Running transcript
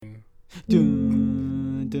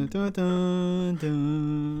Dun, dun, dun, dun,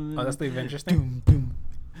 dun. Oh, that's the Avengers thing? Dun, dun,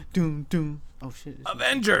 dun, dun. Oh, shit.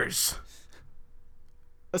 Avengers!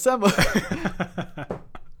 Assemble.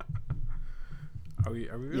 Are we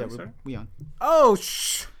really Yeah, starting? we on. Oh,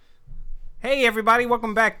 Hey, everybody.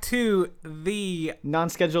 Welcome back to the...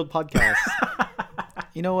 Non-scheduled podcast.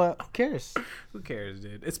 You know what? Who cares? Who cares,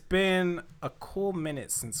 dude? It's been a cool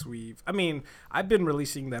minute since I've been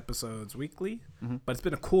releasing the episodes weekly, but it's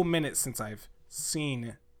been a cool minute since I've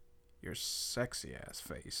seen your sexy ass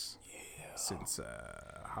face. Yeah. Since,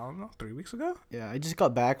 I don't know, 3 weeks ago? Yeah, I just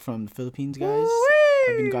got back from the Philippines, guys.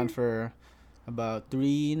 I've been gone for about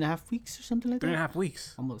 3.5 weeks or something like that. 3.5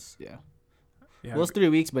 weeks. Almost, yeah. Yeah. Well, it's 3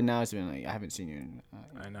 weeks, but now it's been like I haven't seen you in.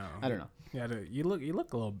 I know. I don't know. Yeah, dude, you look a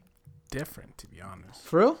little different, to be honest.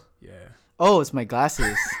 For real? Yeah. Oh, it's my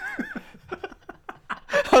glasses.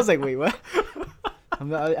 I was like, wait, what?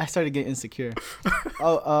 I started getting insecure.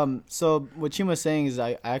 So what Chima's saying is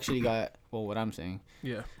I actually got, well, what I'm saying.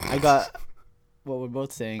 Yeah. I got, what we're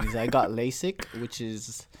both saying is I got LASIK, which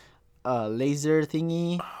is a laser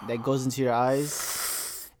thingy that goes into your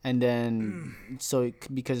eyes. And then,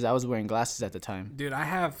 because I was wearing glasses at the time. Dude, I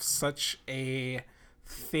have such a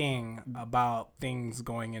thing about things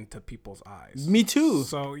going into people's eyes. Me too.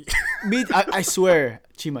 So, I swear,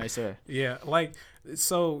 Chima, I swear. yeah, like,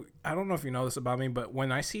 so I don't know if you know this about me, but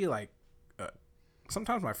when I see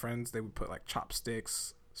sometimes my friends, they would put like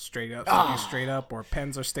chopsticks sticking straight up, or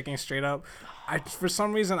pens are sticking straight up. For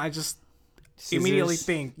some reason, I just immediately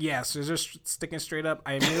think, scissors sticking straight up.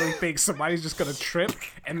 I immediately think somebody's just gonna trip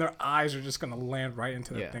and their eyes are just gonna land right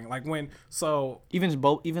into that thing. Like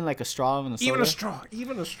even like a straw in a soda. even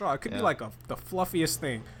a straw. It could be like the fluffiest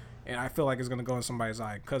thing, and I feel like it's gonna go in somebody's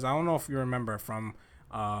eye. Because I don't know if you remember from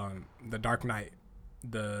the Dark Knight,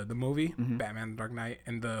 the movie Batman: The Dark Knight,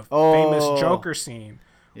 and the famous Joker scene.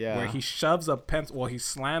 Yeah. Where he shoves a pencil, he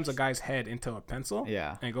slams a guy's head into a pencil.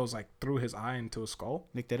 Yeah. And it goes like through his eye into his skull.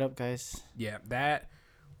 Look that up, guys. Yeah, that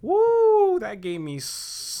gave me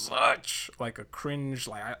such like a cringe.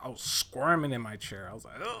 Like I was squirming in my chair. I was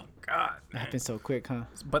like, oh God. It happened so quick, huh?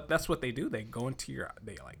 But that's what they do. They go into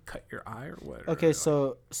they like cut your eye or whatever. Okay,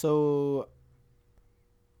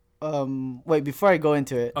 wait, before I go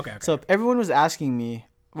into it. Okay. So everyone was asking me.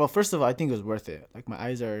 Well, first of all, I think it was worth it. Like, my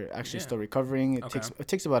eyes are actually still recovering. It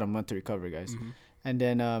takes about a month to recover, guys. Mm-hmm. And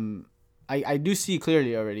then I do see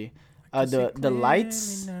clearly already. The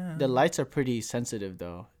lights are pretty sensitive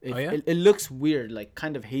though. It looks weird, like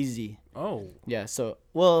kind of hazy. Oh. Yeah. So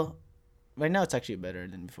right now it's actually better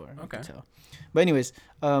than before. Okay. I can tell. But anyways,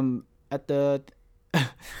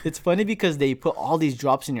 it's funny because they put all these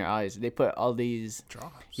drops in your eyes. They put all these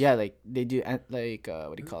drops. Yeah, like they do what do you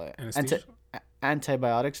call it?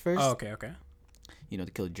 Antibiotics first. Oh, okay. To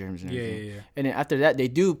kill germs and everything. Yeah. And then after that, they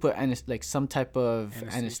do put some type of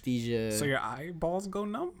anesthesia. So your eyeballs go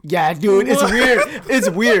numb? Yeah, dude, it's weird. It's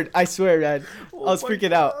weird. I swear, man. I was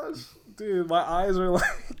freaking out. Dude, my eyes are like...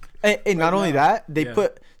 And not only that, they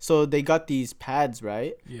they got these pads,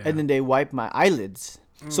 right? Yeah. And then they wipe my eyelids.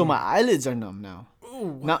 So my eyelids are numb now. Ooh,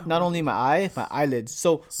 wow. Not only my eye, my eyelids.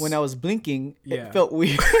 So when I was blinking, it felt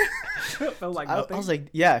weird. It felt like nothing? I was like,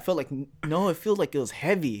 yeah, it felt like, no, it felt like it was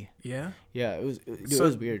heavy. Yeah? Yeah, it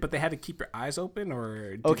was weird. But they had to keep your eyes open,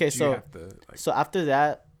 or you have to... So after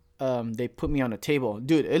that, they put me on a table.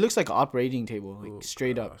 Dude, it looks like an operating table, like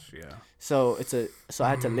straight up. Yeah. So I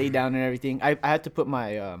had to lay down and everything. I had to put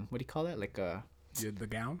my, what do you call that? Like the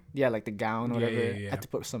gown? Yeah, like the gown or whatever. Yeah. I had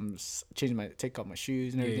to take off my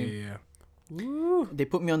shoes and everything. Yeah. Woo. They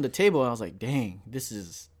put me on the table and I was like, dang, this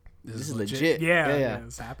is legit. Yeah,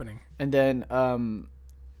 it's happening. And then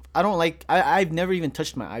I don't like I've never even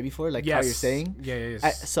touched my eye before, like how you're saying.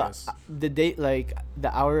 The day, like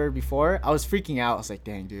the hour before, I was freaking out. I was like,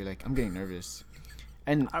 dang, dude, like I'm getting nervous.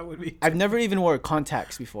 And I would be too. I've never even wore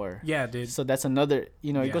contacts before. Yeah, dude. So that's another,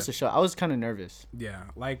 it goes to show. I was kind of nervous. Yeah,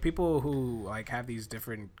 like people who like have these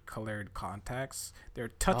different colored contacts, they're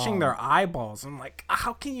touching their eyeballs. I'm like,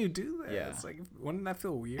 how can you do that? Yeah. It's like, wouldn't that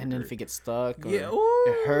feel weird? And then if it gets stuck, or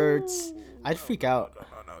it hurts, I'd freak out.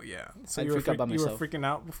 No, yeah. So I'd freak out by myself. You were freaking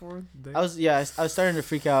out before? I was starting to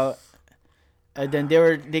freak out. And then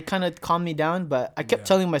they kind of calmed me down, but I kept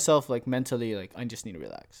telling myself, like, mentally, like, I just need to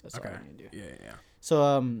relax. That's all I need to do. Yeah.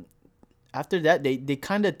 So after that, they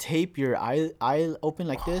kind of tape your eye open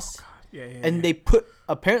like this. God. Yeah. And they put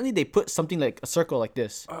something like a circle like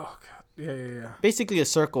this. Oh God. Yeah. Basically a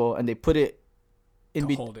circle, and they put it in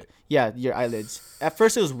hold it. Yeah, your eyelids. At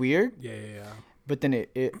first it was weird. Yeah. But then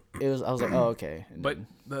it was, I was like, oh, okay. And but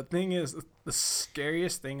the thing is, the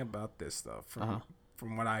scariest thing about this, though,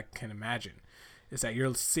 from what I can imagine, is that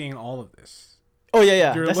you're seeing all of this. Oh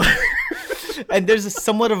yeah. And there's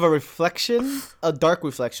somewhat of a reflection, a dark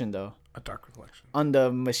reflection though. A dark reflection. On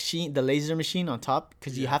the machine, the laser machine on top,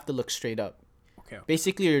 because you have to look straight up. Okay.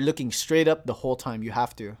 Basically, you're looking straight up the whole time. You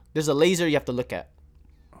have to. There's a laser you have to look at.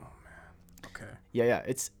 Oh man. Okay. Yeah.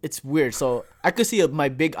 It's weird. So I could see my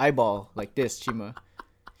big eyeball like this, Chima.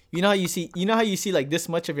 You know how you see like this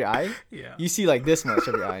much of your eye? Yeah. You see like this much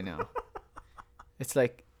of your eye now. It's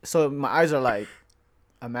like, so my eyes are like,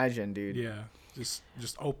 imagine, dude. Yeah.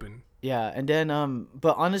 Just open. Yeah, and then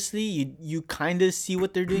but honestly, you kind of see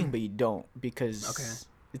what they're doing, but you don't, because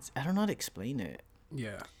it's, I don't know how to explain it.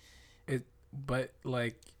 Yeah. But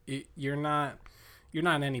like you're not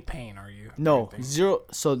in any pain, are you? No, zero.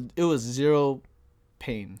 So it was zero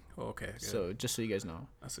pain. Oh, okay. Good. So just so you guys know.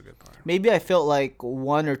 That's a good part. Maybe I felt like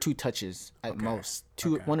 1 or 2 touches at most.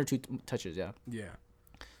 1 or 2 touches, yeah. Yeah.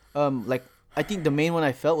 Like I think the main one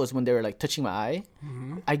I felt was when they were like touching my eye.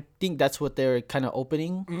 Mm-hmm. I think that's what they were kind of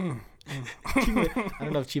opening. I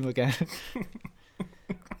don't know if Chima can.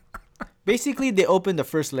 Basically, they opened the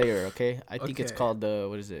first layer. Okay, I think it's called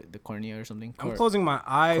the cornea or something. I'm closing my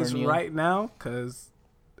eyes right now because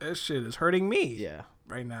that shit is hurting me. Yeah,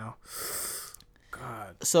 right now.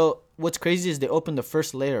 God. So what's crazy is they opened the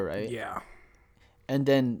first layer, right? Yeah. And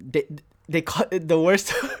then they call it the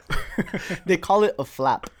worst. They call it a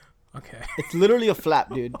flap. Okay. It's literally a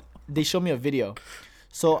flap, dude. They show me a video.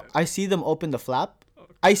 So I see them open the flap.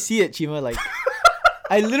 Okay. I see it, Chima. Like,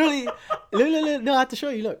 I literally, no, I have to show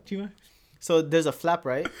you. Look, Chima. So there's a flap,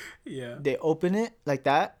 right? Yeah. They open it like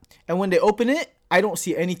that. And when they open it, I don't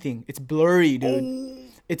see anything. It's blurry, dude. Oh.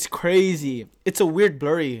 It's crazy. It's a weird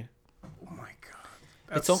blurry. Oh my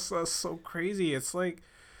God. That's so crazy. It's like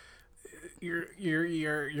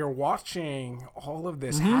you're watching all of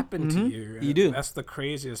this happen to you. You do. That's the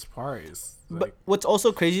craziest part. But what's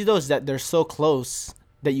also crazy though is that they're so close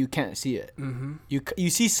that you can't see it. Mm-hmm. You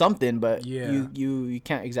see something, but you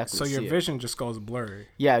can't exactly see it. So your vision just goes blurry.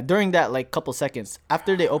 Yeah, during that like couple seconds.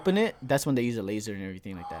 After they open it, that's when they use a laser and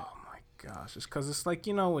everything like that. Oh my gosh. It's because it's like,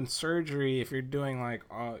 in surgery, if you're doing like,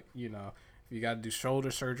 if you got to do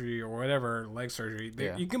shoulder surgery or whatever, leg surgery,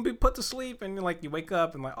 you can be put to sleep and like you wake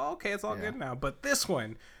up and like, oh, okay, it's all good now. But this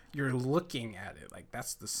one, you're looking at it. Like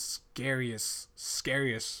that's the scariest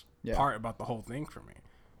part about the whole thing for me.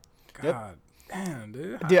 God. Damn,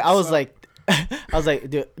 dude. Dude, I was like,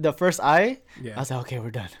 dude, the first eye, I was like, okay, we're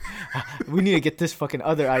done. We need to get this fucking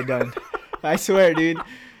other eye done. I swear, dude.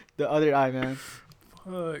 The other eye, man.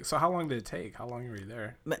 So how long did it take? How long were you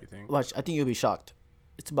there, do you think? Watch, I think you'll be shocked.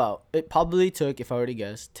 It probably took, if I already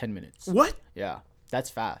guessed, 10 minutes. What? Yeah, that's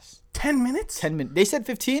fast. 10 minutes? 10 minutes. They said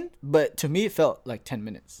 15, but to me it felt like 10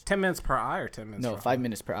 minutes. 10 minutes per eye or 10 minutes No, 5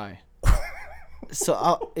 minutes per eye.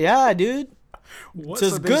 So, yeah, dude. What? So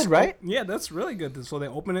it's good, right? Yeah, that's really good. So they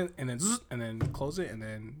open it and then close it and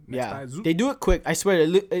then next eye. They do it quick. I swear,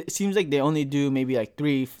 it seems like they only do maybe like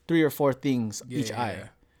three or four things each eye.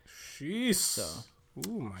 Jeez. So,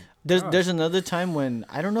 oh my. There's another time when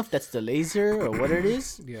I don't know if that's the laser or what it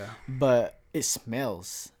is. Yeah. But it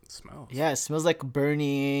smells. Yeah, it smells like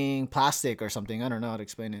burning plastic or something. I don't know how to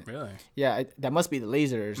explain it. Really? Yeah, that must be the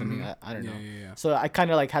laser or something. I don't know. Yeah. So I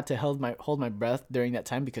kind of like had to hold my breath during that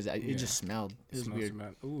time because it just smelled. It was weird.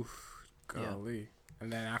 Oof, golly. Yeah.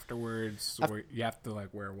 And then afterwards, you have to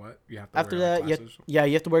like wear what? You have to after wear that, glasses? you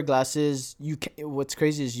have to wear glasses. What's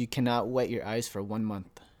crazy is you cannot wet your eyes for 1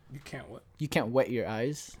 month. You can't what? You can't wet your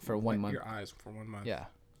eyes for 1 month. Your eyes for 1 month. Yeah.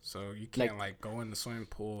 So you can't like go in the swimming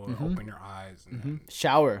pool and open your eyes and then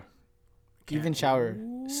shower. Even shower.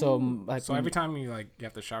 So like every time you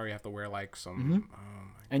have to shower, you have to wear like some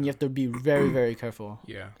and you have to be very, very careful.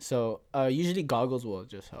 Yeah. So usually goggles will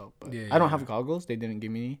just help. But I don't have goggles. They didn't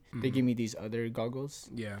give me any. They gave me these other goggles.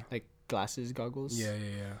 Yeah. Like glasses goggles. Yeah.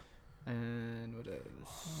 And what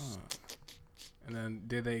else? And then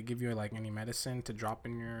did they give you like any medicine to drop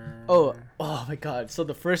in your? Oh my God! So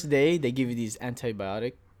the first day they give you these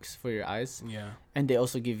antibiotics for your eyes. Yeah. And they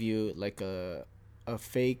also give you like a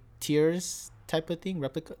fake tears type of thing,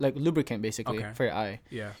 replica, like lubricant basically for your eye.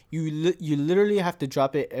 Yeah. You literally have to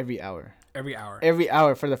drop it every hour. Every hour. Every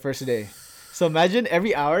hour for the first day. So imagine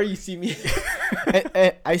every hour you see me.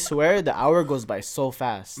 and I swear the hour goes by so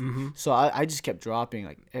fast. Mm-hmm. So I just kept dropping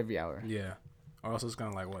like every hour. Yeah. Or else it's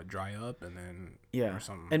gonna like dry up and then or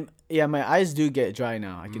something. And my eyes do get dry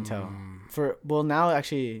now. I can tell. Now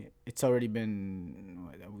actually it's already been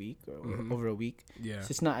a week or over a week. Yeah. So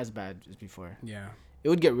it's not as bad as before. Yeah. It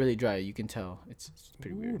would get really dry. You can tell. It's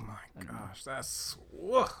pretty weird. Oh my gosh, that's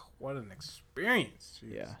what an experience.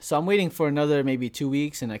 Jeez. Yeah. So I'm waiting for another maybe 2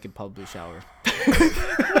 weeks and I could probably shower.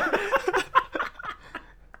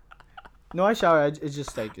 No, I shower. It's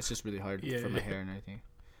just really hard for my hair and everything.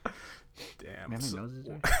 Damn. Man, my nose is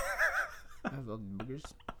dry. I have all the boogers.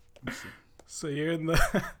 So you're in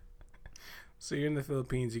the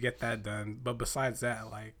Philippines. You get that done. But besides that,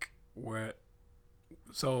 like, what?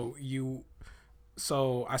 So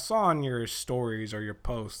I saw on your stories or your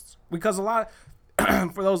posts, because a lot.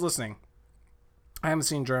 For those listening, I haven't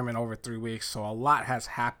seen Germ in over 3 weeks, so a lot has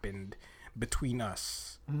happened between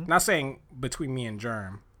us. Mm-hmm. Not saying between me and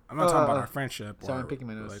Germ. I'm not talking about our friendship. Sorry, I'm picking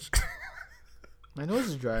my nose. My nose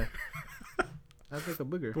is dry. That's like a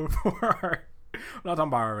booger. I'm not talking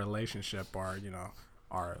about our relationship or,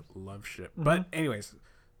 our love ship. Mm-hmm. But anyways,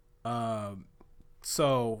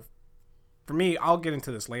 so for me, I'll get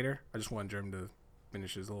into this later. I just want Germ to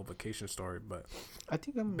finish his little vacation story. But I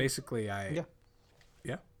think I'm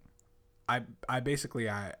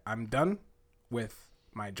I'm done with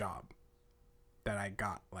my job that I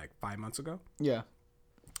got like 5 months ago. Yeah.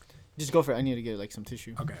 Just go for it. I need to get like some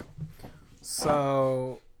tissue. Okay.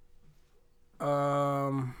 So,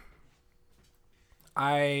 I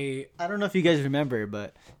don't know if you guys remember,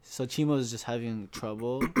 but so Chimo is just having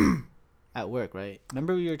trouble at work, right?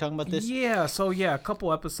 Remember we were talking about this? Yeah. So a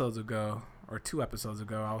couple episodes ago, or 2 episodes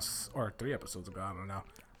ago, or 3 episodes ago, I don't know.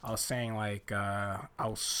 I was saying like I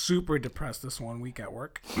was super depressed this 1 week at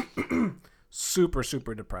work. super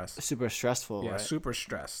depressed. Super stressful. Yeah, right? Super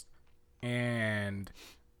stressed. And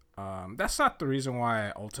that's not the reason why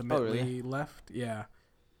I ultimately left. Yeah.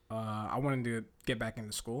 I wanted to get back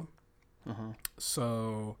into school. Uh-huh.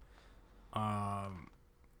 So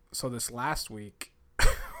this last week.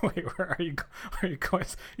 Wait, where are you? Are you going?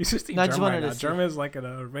 You just see German right now. German is like in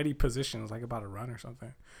a ready position. It's like about to run or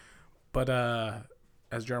something. But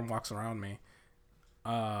as German walks around me,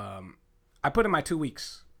 I put in my 2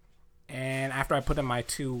 weeks, and after I put in my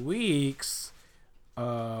 2 weeks,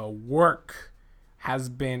 work has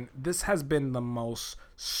been the most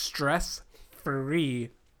stress-free,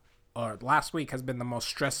 or last week has been the most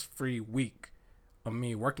stress-free week of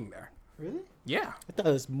me working there. Really? Yeah. I thought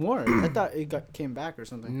it was more. I thought it came back or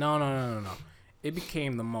something. No. It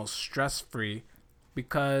became the most stress-free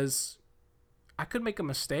because I could make a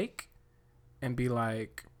mistake and be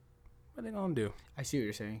like, what are they gonna do? I see what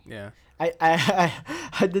you're saying. Yeah. I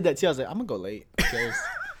did that too. I was like, I'm gonna go late.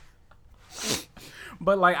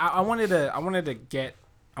 But like I wanted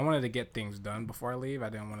to get things done before I leave. I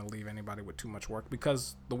didn't want to leave anybody with too much work,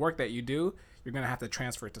 because the work that you do, you're gonna have to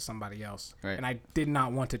transfer it to somebody else. Right. And I did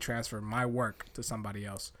not want to transfer my work to somebody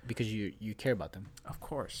else. Because you care about them. Of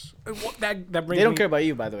course. That brings they don't care about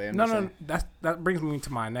you, by the way. No. That brings me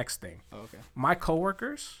to my next thing. Oh, okay. My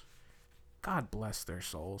coworkers, God bless their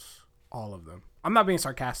souls, all of them. I'm not being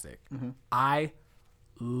sarcastic. Mm-hmm. I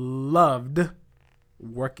loved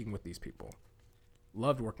working with these people.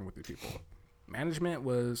 Management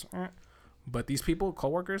was, but these people,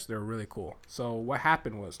 coworkers, they're really cool. So what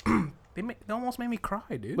happened was, they almost made me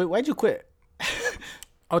cry, dude. Wait, why'd you quit?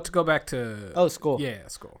 To go back to school. Yeah,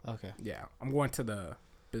 school. Okay. Yeah, I'm going to the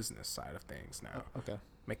business side of things now. Okay.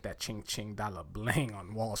 Make that ching dollar bling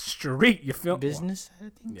on Wall Street. You feel business side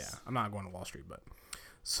of things? Yeah, I'm not going to Wall Street, but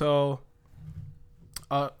so.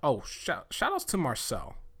 Shout outs to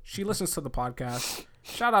Marcel. She listens to the podcast.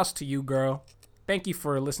 Shout outs to you, girl. Thank you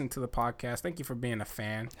for listening to the podcast. Thank you for being a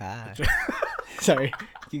fan. Hi. Sorry.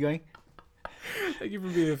 Keep going. Thank you for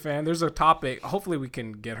being a fan. There's a topic. Hopefully we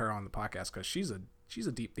can get her on the podcast, because she's a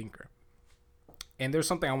deep thinker. And there's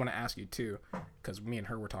something I want to ask you too, because me and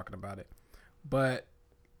her were talking about it. But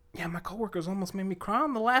yeah, my coworkers almost made me cry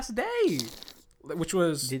on the last day, which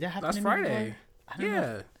was last Friday.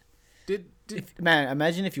 Yeah. Man,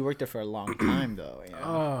 imagine if you worked there for a long time, though. Yeah.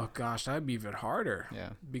 Oh, gosh, that'd be even harder. Yeah.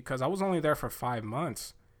 Because I was only there for 5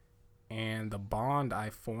 months. And the bond I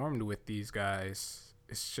formed with these guys,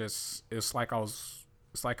 it's like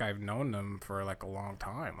I've known them for like a long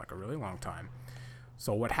time, like a really long time.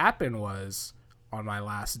 So what happened was, on my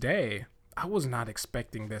last day, I was not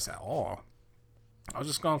expecting this at all. I was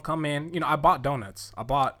just going to come in. I bought donuts. I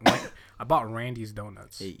bought Randy's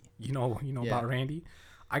donuts. Hey. You know about Randy?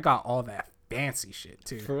 I got all that fancy shit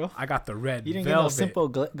too. For real? I got the red velvet. You didn't get no simple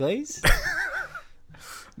glaze?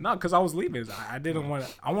 No, because I was leaving. I didn't want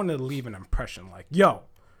to. I wanted to leave an impression like, yo,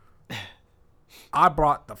 I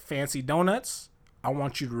brought the fancy donuts. I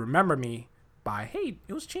want you to remember me by, hey,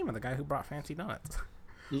 it was Chima, the guy who brought fancy donuts.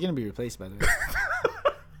 You're gonna be replaced, by the way.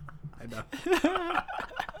 I know.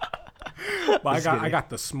 But I got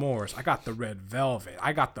the s'mores. I got the red velvet.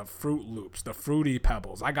 I got the Fruit Loops, the Fruity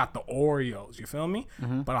Pebbles. I got the Oreos. You feel me?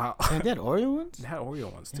 Mm-hmm. But they had Oreo ones? They had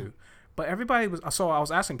Oreo ones too. But everybody was. So I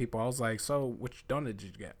was asking people. I was like, "So which donut did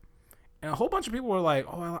you get?" And a whole bunch of people were like,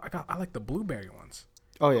 "Oh, I like the blueberry ones."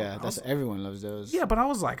 Oh yeah, everyone loves those. Yeah, but I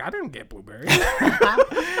was like, I didn't get blueberry.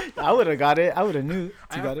 I I would have got it. I would have knew.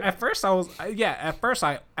 At first,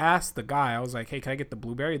 I asked the guy. I was like, "Hey, can I get the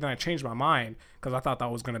blueberry?" Then I changed my mind because I thought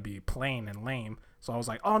that was gonna be plain and lame. So I was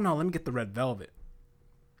like, "Oh no, let me get the red velvet."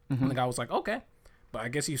 And the guy was like, "Okay," but I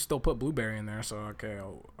guess you still put blueberry in there. So okay,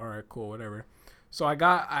 all right, cool, whatever. So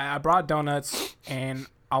I brought donuts, and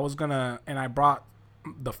I brought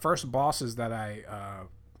the first bosses that I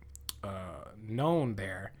known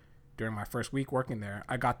there during my first week working there.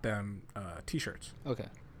 I got them t-shirts. Okay.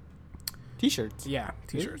 T-shirts. Yeah,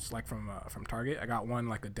 t-shirts like from Target. I got one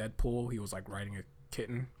like a Deadpool. He was like riding a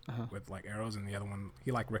kitten with like arrows, and the other one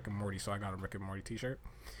he liked Rick and Morty, so I got a Rick and Morty t-shirt.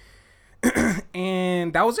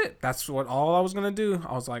 And that was it. That's all I was gonna do.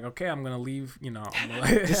 I was like, okay, I'm gonna leave.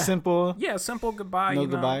 Just simple. Yeah, simple goodbye. No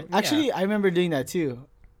goodbye. Yeah. Actually, I remember doing that too.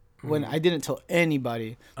 When I didn't tell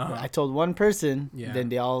anybody, I told one person. Yeah. Then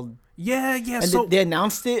they all. Yeah. And so they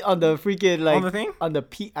announced it on the freaking like on the thing on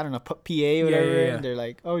the I don't know PA or whatever. Yeah. And they're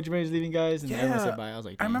like, "Oh, Jermaine's leaving, guys," and everyone said bye. I was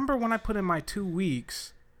like, dang. I remember when I put in my 2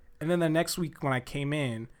 weeks, and then the next week when I came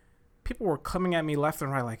in, people were coming at me left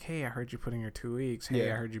and right, like, "Hey, I heard you put in your 2 weeks.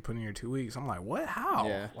 Hey, I heard you put in your 2 weeks." I'm like, "What? How?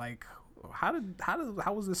 Yeah. Like,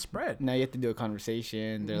 how was this spread?" Now you have to do a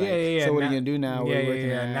conversation. They're like, "So what are you gonna do now?"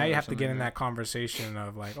 Yeah. Now you have to get in that conversation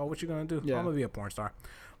of like, "Oh, what you gonna do?" Yeah. I'm gonna be a porn star,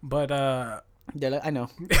 but they're like, "I know."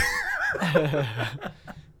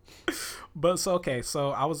 But so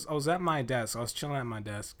I was at my desk. I was chilling at my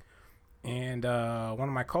desk, and one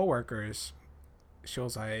of my coworkers, she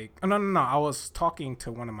was like, oh, no, I was talking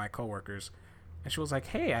to one of my coworkers, and she was like,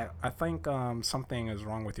 "Hey, I think something is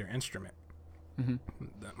wrong with your instrument."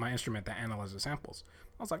 My instrument that analyzes samples.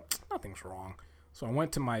 I was like, "Nothing's wrong." So I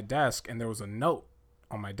went to my desk, and there was a note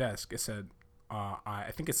on my desk. It said,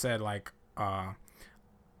 I think it said like,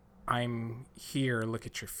 "I'm here. Look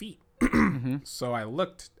at your feet." So I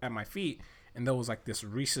looked at my feet, and there was like this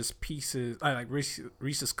Reese's Pieces, like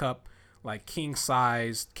Reese's cup, like king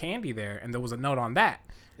sized candy there, and there was a note on that.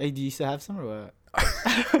 Hey, do you still have some or what?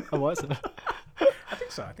 Or what? I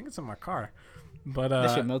think so. I think it's in my car. But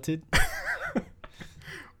that shit melted.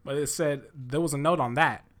 But it said there was a note on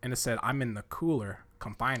that, and it said, "I'm in the cooler.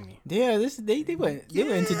 Come find me." Yeah, they went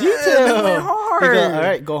into detail. They went hard. All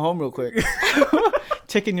right, go home real quick.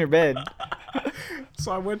 Check in your bed.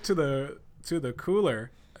 So I went to the cooler,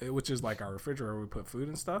 which is like our refrigerator where we put food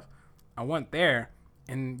and stuff. I went there,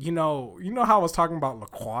 and you know how I was talking about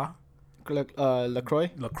LaCroix?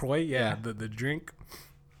 LaCroix, yeah. The drink.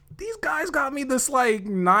 These guys got me this like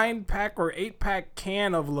 9-pack or 8-pack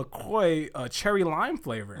can of LaCroix cherry lime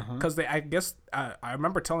flavor, because I guess I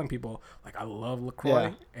remember telling people like I love LaCroix.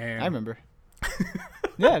 Yeah, and I remember.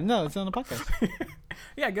 Yeah, no, it's on the podcast.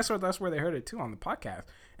 Yeah, I guess that's where they heard it too, on the podcast.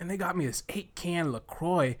 And they got me this 8-can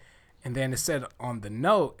LaCroix, and then it said on the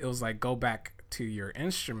note, it was like, "Go back to your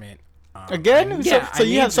instrument." Again? So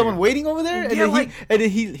you have someone waiting over there? And then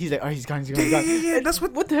he's like, "Oh, he's gone. Yeah, that's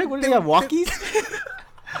what the heck? What do they have, walkies?"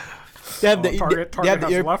 They have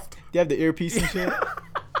Target left. They have the earpiece and shit.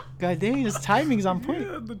 God dang, his timing's on point.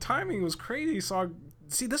 Yeah, the timing was crazy. So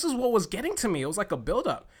this is what was getting to me. It was like a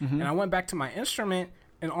buildup. And I went back to my instrument,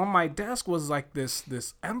 and on my desk was like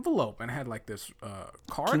this envelope, and it had like this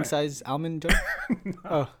card. King size almond jar? No.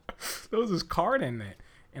 Oh. There was this card in it.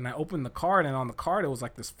 And I opened the card, and on the card it was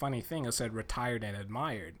like this funny thing. It said "Retired and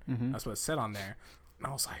Admired." That's what it said on there. And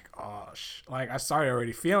I was like, "Oh, like I started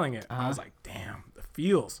already feeling it." I was like, "Damn, the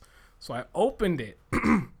feels." So I opened it,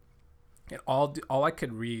 and all I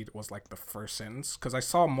could read was like the first sentence, because I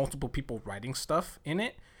saw multiple people writing stuff in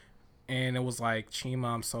it, and it was like, "Chima,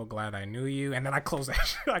 I'm so glad I knew you." And then I closed that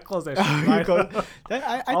shit. I think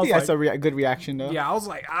that's a good reaction though. Yeah, I was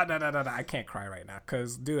like, no, I can't cry right now,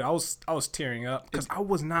 because dude, I was tearing up, because I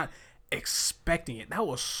was not expecting it. That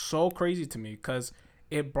was so crazy to me, because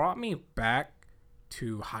it brought me back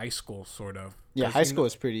to high school, sort of. Yeah, high school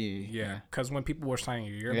is pretty. Yeah, because when people were signing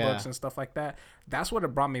your yearbooks and stuff like that, that's what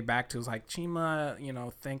it brought me back to. It was like, Chima,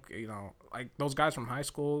 like those guys from high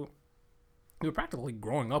school, you were practically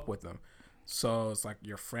growing up with them. So it's like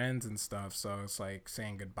your friends and stuff. So it's like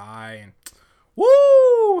saying goodbye, and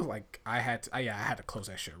woo! Like I had to close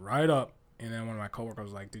that shit right up. And then one of my coworkers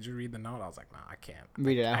was like, "Did you read the note?" I was like, "No, I can't.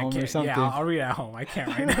 Read it at home or something." Yeah, I'll read it at home. I can't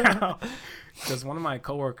right now. Because one of my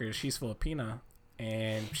coworkers, she's Filipina,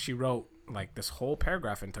 and she wrote like this whole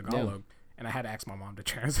paragraph in Tagalog, and I had to ask my mom to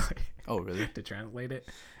translate. Oh, really? To translate it.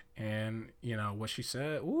 And what she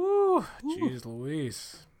said, woo, jeez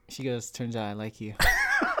Louise. She goes, "Turns out I like you."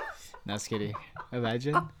 No, just kidding.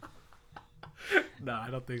 Imagine. No, I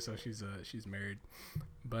don't think so. She's married.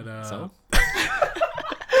 But so?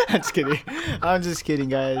 I'm just kidding,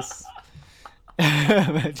 guys.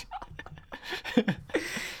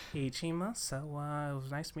 Hey, Chima. So it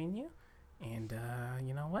was nice meeting you. And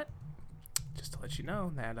you know what? Just to let you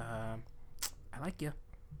know that I like you.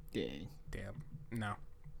 Yeah. Damn. No.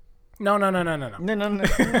 No. No.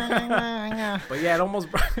 But yeah,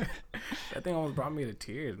 that thing almost brought me to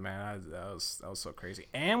tears, man. That was so crazy.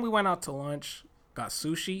 And we went out to lunch, got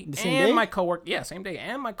sushi, the same day? My coworker, same day,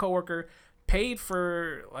 and my coworker paid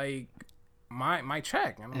for like my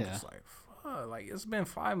check, and I'm just like, fuck, like it's been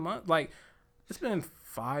 5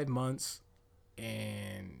 months,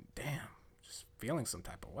 and damn, just feeling some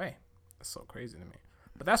type of way. That's so crazy to me.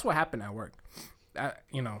 But that's what happened at work.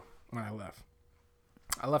 When I left.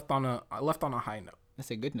 I left on a high note.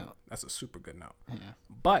 That's a good note. That's a super good note. Yeah.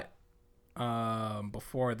 But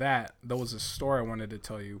before that, there was a story I wanted to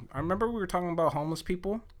tell you. I remember we were talking about homeless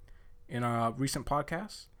people in a recent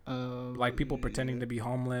podcast. Like people pretending to be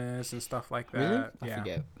homeless and stuff like that. Really? Yeah. I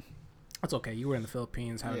forget. That's okay. You were in the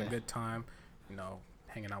Philippines having a good time,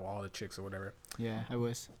 hanging out with all the chicks or whatever. Yeah, I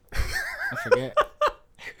was. I forget.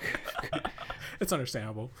 It's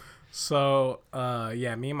understandable. So,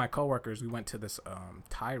 me and my coworkers, we went to this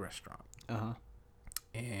Thai restaurant. Uh-huh.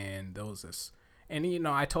 And there was this, and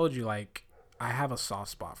I told you, like, I have a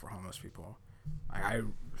soft spot for homeless people.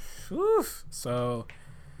 So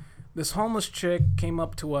this homeless chick came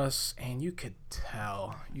up to us, and you could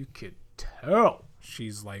tell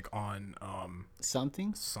she's like on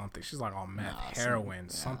something. She's like on meth, heroin,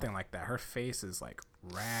 something like that. Her face is like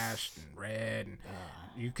rashed and red, and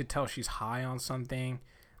you could tell she's high on something.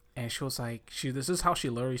 And she was like, this is how she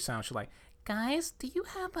literally sounds. She's like, guys, do you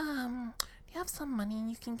have some money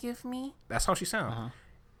you can give me? That's how she sounds. Uh-huh.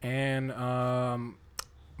 And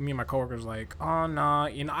me and my coworkers like, oh no,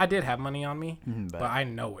 I did have money on me, but I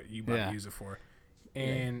know what you about to use it for.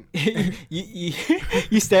 And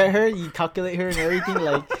you stare at her, you calculate her and everything,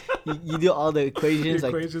 like you do all the equations.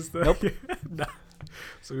 Nope. No.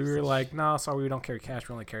 So we were like, no, sorry, we don't carry cash,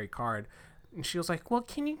 we only carry card. And she was like, well,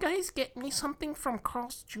 can you guys get me something from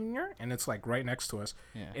Carl's Jr.? And it's like right next to us.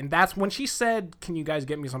 Yeah. And that's when she said, can you guys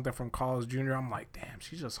get me something from Carl's Jr.? I'm like, damn,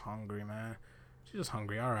 she's just hungry, man. She's just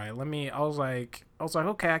hungry. All right, I was like,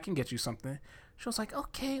 okay, I can get you something. She was like,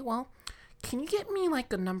 okay, well, can you get me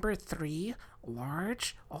like a number 3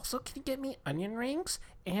 large? Also, can you get me onion rings?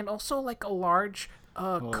 And also like a large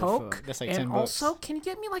Coke. That's like and $10. Also, can you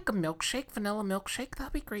get me like a milkshake, vanilla milkshake?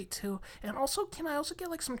 That'd be great too. And also, can I also get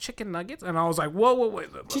like some chicken nuggets? And I was like, whoa, wait.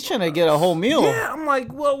 She's trying to get a whole meal. Yeah, I'm like,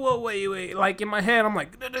 whoa, wait. Like in my head, I'm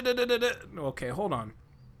like, okay, hold on.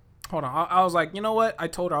 I was like, you know what? I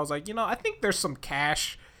told her, I was like, I think there's some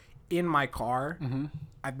cash in my car. Mm-hmm.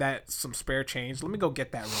 That some spare change. Let me go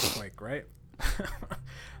get that real quick, right?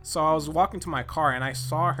 So I was walking to my car and I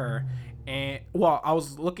saw her, and I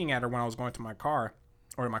was looking at her when I was going to my car,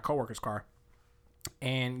 or my coworker's car,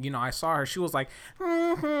 and I saw her. She was like,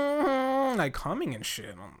 like humming and shit.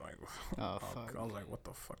 And I'm like, oh fuck. I was like, what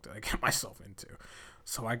the fuck did I get myself into?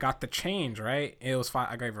 So I got the change, right? It was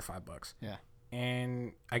I gave her $5. Yeah.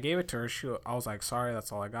 And I gave it to her. I was like, sorry,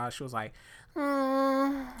 that's all I got. She was like,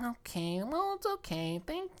 okay, well, it's okay.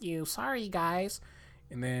 Thank you. Sorry, guys.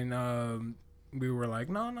 And then we were like,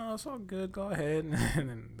 no, it's all good. Go ahead. And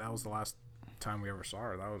then that was the last time we ever saw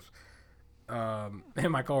her. That was,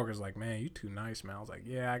 and my coworker's like, man, you too nice, man. I was like,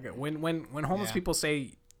 yeah, I get when homeless people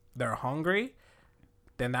say they're hungry,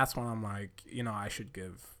 then that's when I'm like, I should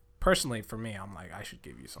give. Personally, for me, I'm like, I should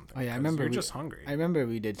give you something. Oh yeah, I remember. You're just hungry. I remember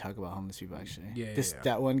we did talk about homeless people actually. Yeah.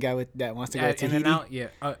 That one guy that wants to go to Tahiti. In and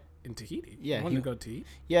out, in Tahiti. Yeah, he wanted to go to Tahiti.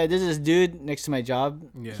 Yeah, there's this dude next to my job.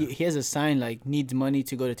 Yeah. He has a sign like needs money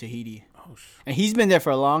to go to Tahiti. Oh. And he's been there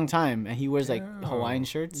for a long time, and he wears like Hawaiian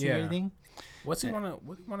shirts and everything. What's he wanna?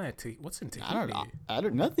 What do you wanna? What's in Tahiti? I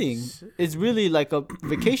don't know. Nothing. Shit. It's really like a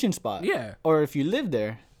vacation spot. Yeah. Or if you live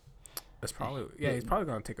there. That's probably he's probably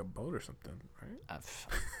gonna take a boat or something, right?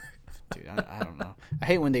 Dude, I don't know. I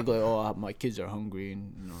hate when they go, oh, my kids are hungry,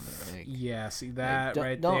 and like, yeah, see that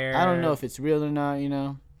like, there. I don't know if it's real or not,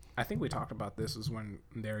 I think we talked about this is when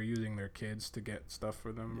they're using their kids to get stuff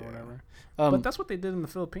for them or whatever. But that's what they did in the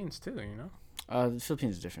Philippines too, The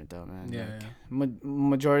Philippines is different though, man. Yeah.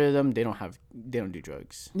 Majority of them, they don't do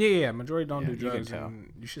drugs. Yeah. Majority don't do drugs,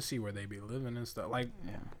 and you should see where they be living and stuff. Like,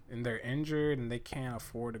 and they're injured and they can't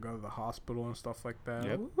afford to go to the hospital and stuff like that.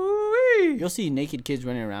 Yep. You'll see naked kids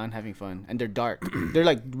running around having fun, and they're dark. They're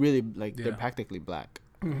like really like they're practically black.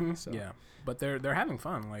 Mm-hmm. So. Yeah, but they're having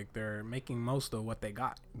fun. Like they're making most of what they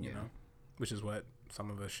got. You know, which is what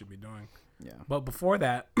some of us should be doing. Yeah. But before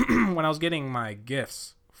that, when I was getting my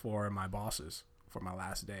gifts for my bosses for my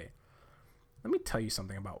last day, let me tell you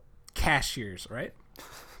something about cashiers, right?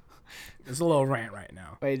 It's a little rant right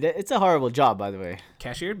now. Wait, it's a horrible job, by the way.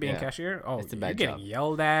 Cashier, being cashier. Oh, it's a bad you're getting job.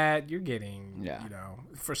 yelled at. You're getting,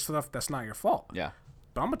 for stuff that's not your fault. Yeah.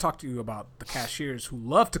 But I'm gonna talk to you about the cashiers who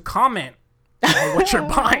love to comment on what you're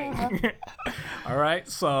buying. All right.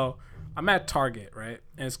 So I'm at Target, right?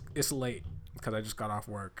 And it's late because I just got off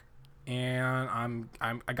work, and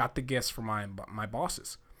I got the gifts for my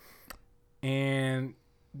bosses, and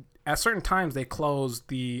at certain times they close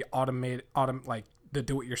the like the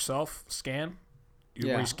do-it-yourself scan.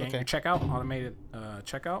 Where you scan your checkout, automated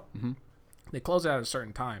checkout. Mm-hmm. They close it at a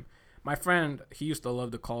certain time. My friend, he used to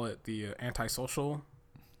love to call it the antisocial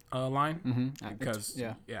line because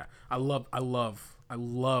I love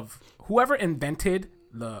whoever invented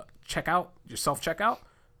the checkout, your self-checkout.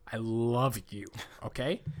 I love you,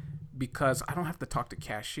 okay? Because I don't have to talk to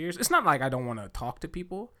cashiers. It's not like I don't want to talk to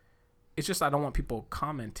people. It's just I don't want people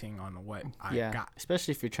commenting on what I got.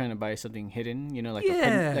 Especially if you're trying to buy something hidden, like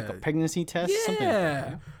a pregnancy test. Yeah, something like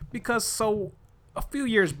that. Because a few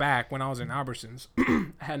years back when I was in Albertsons,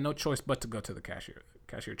 I had no choice but to go to the cashier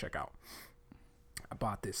checkout. I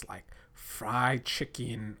bought this like fried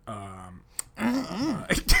chicken. Where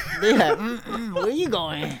you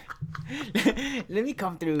going? Let me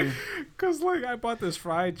come through. Cause like I bought this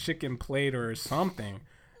fried chicken plate or something,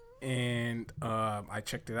 and I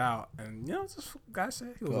checked it out, and this guy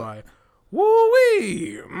said he was like, "Woo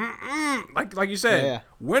wee, like you said,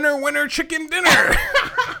 winner chicken dinner."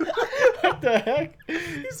 What the heck?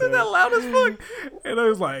 He said that loud as fuck, and I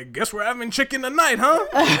was like, "Guess we're having chicken tonight, huh?"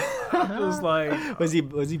 I was like, was he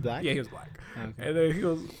black? Yeah, he was black. Okay.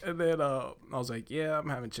 And then I was like, "Yeah, I'm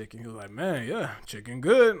having chicken." He was like, "Man, yeah, chicken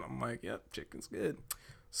good." I'm like, "Yep, chicken's good."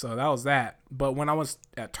 So that was that. But when I was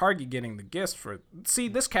at Target getting the gifts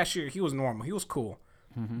this cashier, he was normal. He was cool.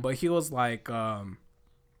 Mm-hmm. But he was like, doing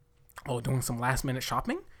some last minute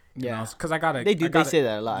shopping. Yeah. Because I got a... They say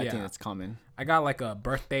that a lot. Yeah. I think that's common. I got like a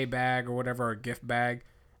birthday bag or whatever, a gift bag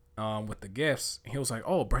with the gifts. He was like,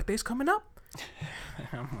 "Oh, birthday's coming up?"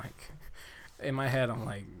 I'm like... In my head, I'm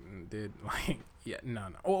like, dude, like, yeah, no.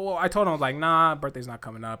 Well, I told him, I was like, nah, birthday's not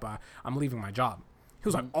coming up. I'm leaving my job. He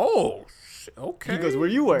was like, oh, shit, okay. He goes, where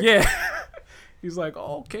you work? Yeah. He's like,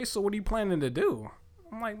 oh, okay, so what are you planning to do?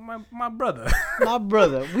 I'm like, my brother. My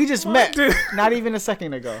brother. We just met. Dude. Not even a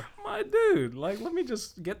second ago. My dude. Like, let me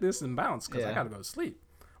just get this and bounce because I got to go to sleep.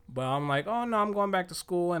 But I'm like, oh, no, I'm going back to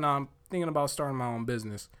school and I'm thinking about starting my own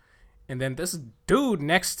business. And then this dude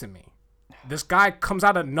next to me, this guy comes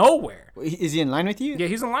out of nowhere. Is he in line with you? Yeah,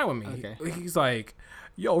 he's in line with me. Okay. He's like,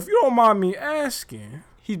 yo, if you don't mind me asking.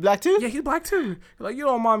 He's black too? Yeah, he's black too. Like, you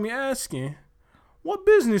don't mind me asking, what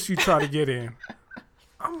business you try to get in?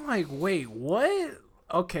 I'm like, wait, what?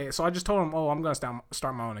 Okay, so I just told him, I'm going to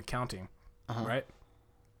start my own accounting, right?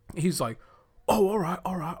 He's like, oh, all right,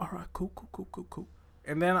 cool.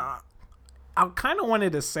 And then I kind of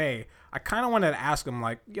wanted to ask him,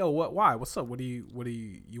 like, yo, why? What's up? What do you want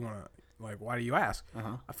to... Like, why do you ask?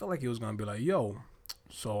 I felt like he was going to be like, yo,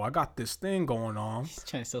 so I got this thing going on. He's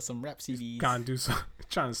trying to sell some rap CDs. Trying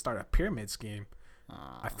to start a pyramid scheme.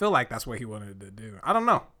 I feel like that's what he wanted to do. I don't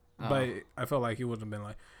know. But I felt like he would have been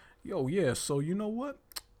like, yo, yeah, so you know what?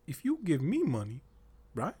 If you give me money,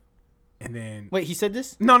 right? And then... Wait, he said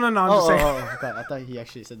this? No, I'm just saying. I thought he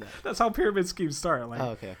actually said that. That's how pyramid schemes start. Like,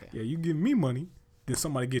 okay. Yeah, you give me money, then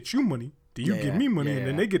somebody gets you money, then you give me money, and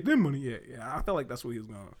then they get them money. Yeah. I felt like that's what he was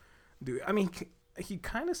going to do. I mean, he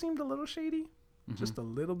kind of seemed a little shady, just a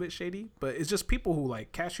little bit shady. But it's just people who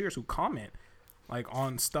like cashiers who comment like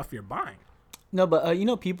on stuff you're buying. No, but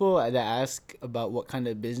people that ask about what kind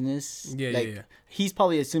of business. Yeah. He's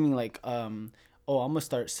probably assuming like, I'm gonna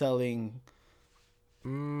start selling,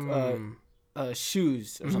 shoes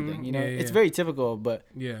or something. It's very typical. But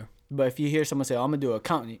But if you hear someone say, I'm going to do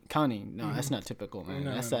accounting, no, that's not typical, man.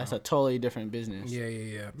 That's a totally different business.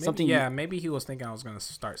 Yeah. Maybe he was thinking I was going to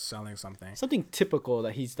start selling something. Something typical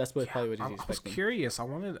probably what he's expecting. I was curious. I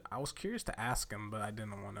was curious to ask him, but I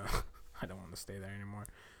didn't want to stay there anymore.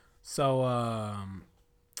 So, what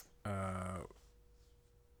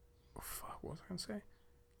was I going to say?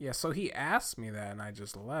 Yeah, so he asked me that and I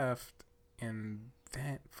just left, and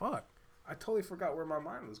then, I totally forgot where my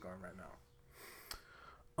mind was going right now.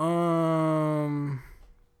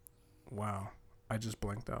 Wow. I just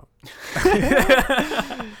blanked out.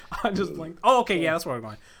 Oh, okay. Yeah, that's where we're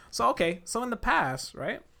going. So in the past,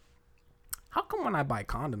 right? How come when I buy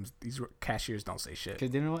condoms, these cashiers don't say shit? Because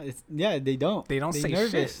they know what? They don't. They don't say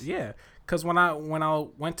nervous. Shit. Yeah. Because when I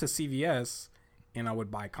went to CVS and I would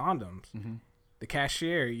buy condoms, the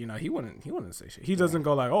cashier, he wouldn't say shit. He doesn't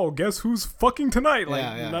go like, "Oh, guess who's fucking tonight?"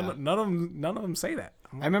 Like none of them say that.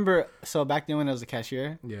 I remember. So back then when I was a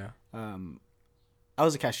cashier, I I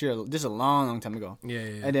was a cashier. This is a long time ago. Yeah.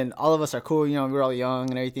 And then all of us are cool. You know, we're all young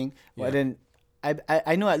and everything. Yeah. But then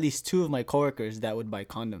I know at least 2 of my coworkers that would buy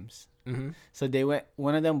condoms. Mm-hmm. So they went.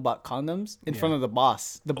 One of them bought condoms in front of the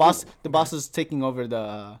boss. The boss was taking over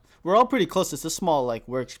the. We're all pretty close. It's a small like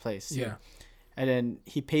workplace. Yeah. And then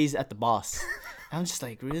he pays at the boss. I'm just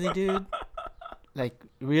like, really, dude? Like,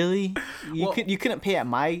 really? You couldn't pay at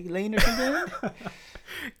my lane or something?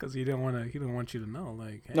 Because he didn't want you to know.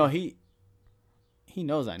 Like, hey. No, he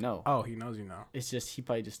knows I know. Oh, he knows you know. It's just he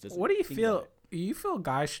probably just doesn't. What do you feel? You feel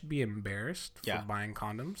guys should be embarrassed for buying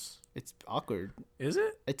condoms? It's awkward. Is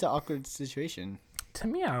it? It's an awkward situation. To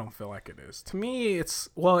me, I don't feel like it is. To me,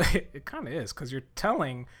 it kind of is because you're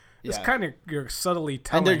telling. It's kind of you're subtly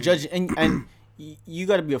telling. And they're judging, and you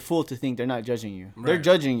got to be a fool to think they're not judging you. Right. They're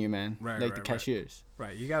judging you, man. Right, like the cashiers.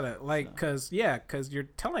 Right. You gotta because you're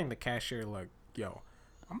telling the cashier like, yo,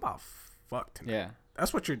 I'm about fucked tonight. Yeah.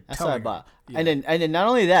 That's what you're telling. That's what I bought. Yeah. And then not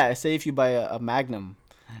only that, say if you buy a Magnum,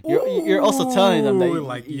 you're also telling them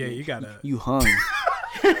that you gotta you hung.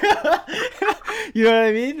 You know what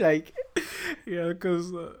I mean? Like, yeah,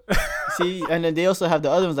 because see, and then they also have the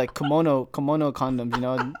other ones like kimono condoms. You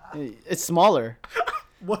know, it's smaller.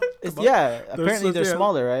 What? Apparently they're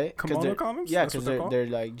smaller, right? Kimono condoms? Yeah, because they're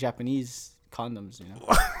like Japanese condoms. You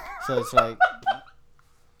know, so it's like,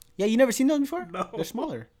 yeah, you never seen those before? No, they're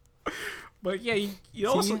smaller. But yeah, you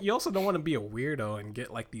also don't want to be a weirdo and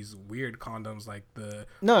get like these weird condoms like the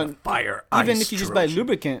fire even ice if you just buy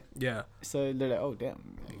lubricant. Yeah. So they're like, oh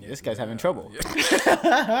damn, this guy's having trouble.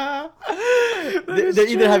 Yeah. they're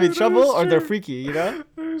either having trouble or they're freaky, you know.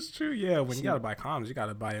 That's true. Yeah, when you gotta buy condoms, you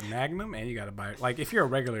gotta buy a Magnum and you gotta buy like if you're a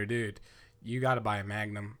regular dude, you gotta buy a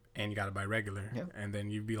Magnum and you gotta buy regular, and then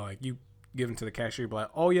you'd be like you give them to the cashier, be like,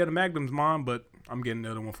 oh yeah, the Magnum's mine, but I'm getting the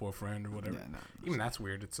other one for a friend or whatever. Yeah, even that's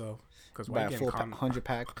weird itself. Because buy a full 100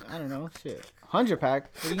 pack. I don't know. Shit. 100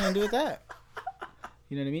 pack? What are you going to do with that?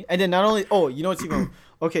 You know what I mean? And then not only... Oh, you know what's even...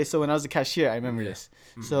 Okay, so when I was a cashier, I remember this.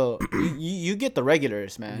 Mm-hmm. So you get the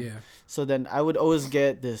regulars, man. Yeah. So then I would always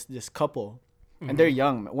get this couple. And they're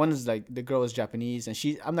young. One is like... The girl is Japanese. And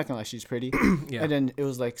I'm not going to lie, she's pretty. Yeah. And then it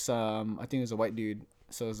was like some... I think it was a white dude.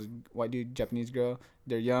 So it was a white dude, Japanese girl.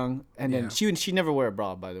 They're young. And then she never wore a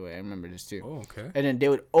bra, by the way. I remember this too. Oh, okay. And then they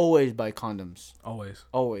would always buy condoms. Always.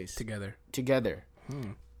 Together.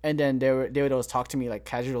 And then they would always talk to me like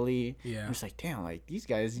casually. Yeah. I'm just like, damn, like these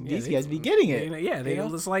guys be getting it.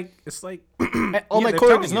 It's like all my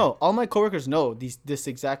coworkers know. All my coworkers know this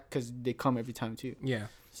exact because they come every time too. Yeah.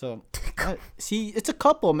 So see, it's a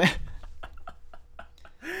couple, man.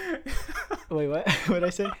 Wait, what? What'd I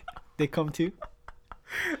say? They come too?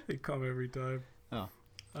 They come every time. Oh.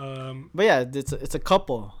 But yeah, it's a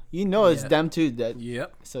couple. You know, it's them too.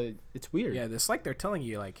 Yep. So it's weird. Yeah, it's like they're telling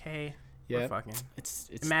you, like, hey, we're fucking. It's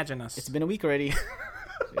imagine us. It's been a week already.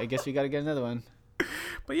 I guess we gotta get another one.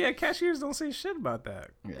 But yeah, cashiers don't say shit about that.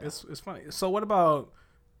 Yeah. It's funny. So what about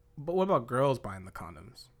girls buying the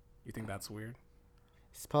condoms? You think that's weird?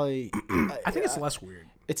 It's probably. I think it's less weird.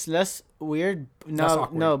 It's less weird.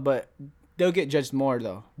 No, but they'll get judged more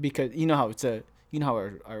though because you know how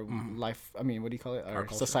our life, I mean, what do you call it? Our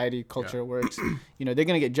society, culture works. You know, they're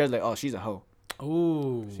going to get judged like, oh, she's a hoe.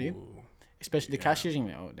 Ooh. See? Especially the cashiers,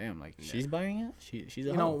 like, oh, damn, like, she's buying it? She's a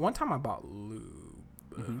hoe. You know, one time I bought lube.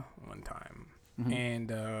 One time. Mm-hmm.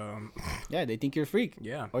 And, yeah, they think you're a freak.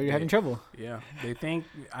 Yeah. Or you're having trouble. Yeah. They think,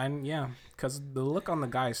 because the look on the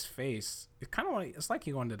guy's face, it's like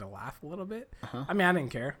he wanted to laugh a little bit. Uh-huh. I mean, I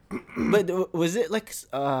didn't care. But was it like,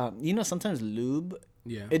 sometimes lube...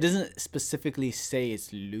 Yeah. It doesn't specifically say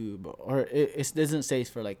it's lube, or it doesn't say it's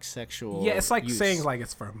for like sexual. Yeah, it's like use. saying like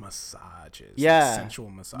it's for massages. Yeah, like sensual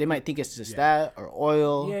massage. They might think it's just that or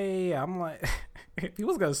oil. Yeah. I'm like, if he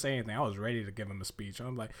was gonna say anything, I was ready to give him a speech.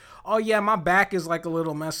 I'm like, oh yeah, my back is like a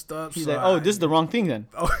little messed up. He's like, oh, this is the wrong thing then.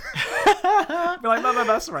 Oh. Be like, no,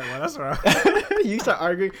 that's the right one. That's right. You start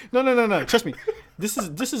arguing. No. Trust me, this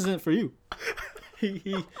isn't for you.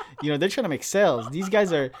 You know, they're trying to make sales. These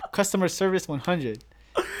guys are customer service 100.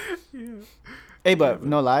 Yeah. Hey, but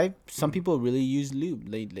no lie, some people really use lube.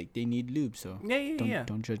 Like they need lube, so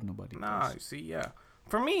don't judge nobody. Nah, see, yeah.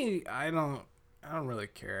 For me, I don't really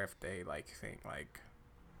care if they like think like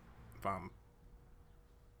if I'm.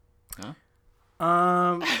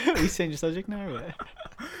 Huh? We changed the subject now. Or what?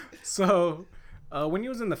 So, when you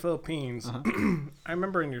was in the Philippines, I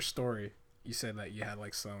remember in your story you said that you had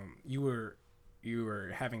like you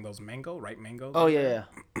were having those ripe mangoes. Oh yeah.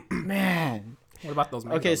 Man. What about those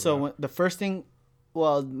mangoes? Okay, so the first thing,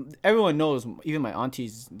 well, everyone knows, even my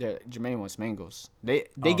aunties, Jermaine wants mangoes. They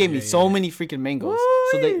gave me so many freaking mangoes.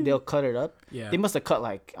 Woo-wee! So they'll cut it up. Yeah. They must have cut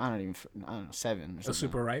like, I don't know, 7 or something.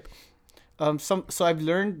 Super ripe? So I've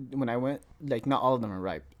learned when I went, like, not all of them are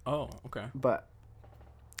ripe. Oh, okay. But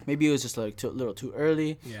maybe it was just like a little too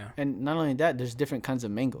early. Yeah. And not only that, there's different kinds of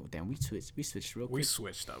mango. Damn, we switched real quick. We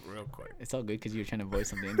switched up real quick. It's all good because you were trying to voice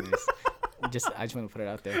something anyways. I just want to put it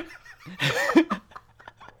out there.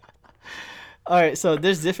 All right, so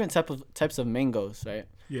there's different types of mangoes, right?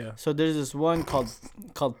 Yeah. So there's this one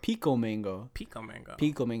called pico mango. Pico mango.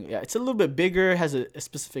 Pico mango. Yeah, it's a little bit bigger, has a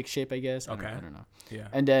specific shape, I guess. Okay. I don't know. Yeah.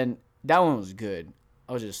 And then that one was good.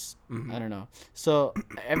 I was just I don't know. So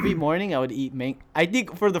every morning I would eat I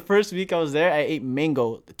think for the first week I was there, I ate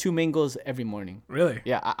 2 mangoes every morning. Really?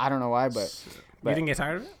 Yeah, I don't know why, but you didn't get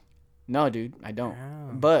tired of it? No, dude, I don't.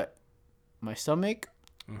 Damn. But my stomach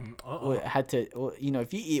had to. Well, you know,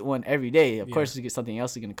 if you eat one every day, of course, something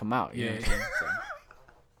else is gonna come out. You know what I'm saying?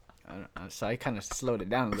 I don't know, so I kind of slowed it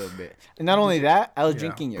down a little bit. And not only that, I was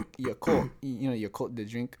drinking Yakult. You know, Yakult, the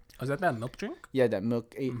drink. Was that milk drink? Yeah, that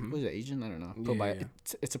milk. What is it, Asian? I don't know. Yeah.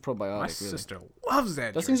 It's a probiotic. My sister loves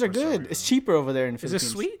that. Those things are good. It's cheaper over there in the Philippines. Is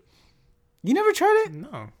it sweet? You never tried it?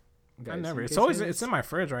 No. Guys, I never. It's in my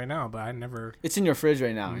fridge right now, but I never. It's in your fridge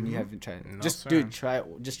right now, and you haven't tried it. No, Just sir. dude, try it.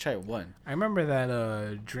 Just try it one. I remember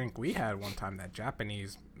that drink we had one time. That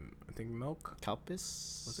Japanese, I think milk.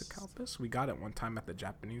 Calpis. Was it Calpis? We got it one time at the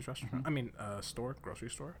Japanese restaurant. I mean, grocery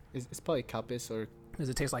store. It's probably Calpis or. Does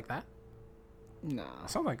it taste like that? Nah. It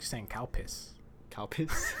sounds like you're saying Calpis.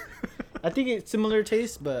 Calpis. I think it's similar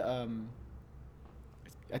taste, but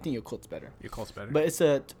I think Yakult's better. Yakult's better. But it's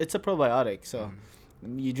a probiotic, so.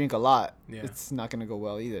 You drink a lot, Yeah. it's not gonna go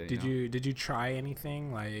well either. Did you try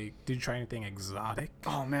anything exotic?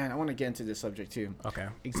 Oh man, I want to get into this subject too. Okay.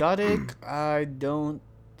 Exotic, I don't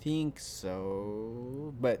think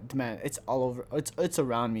so. But man, it's all over. It's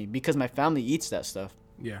around me because my family eats that stuff.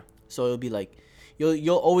 Yeah. So it'll be like,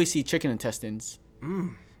 you'll always see chicken intestines.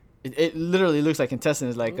 It literally looks like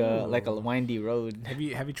intestines, like a windy road. Have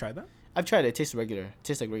you tried that? I've tried it. It tastes regular. It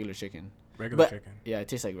tastes like regular chicken. Chicken. Yeah, it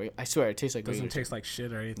tastes like. I swear, it tastes like. Doesn't taste like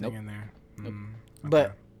shit or anything in there. Nope. Okay.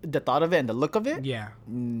 But the thought of it and the look of it, Yeah.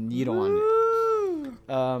 You don't want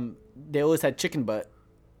it. They always had chicken butt.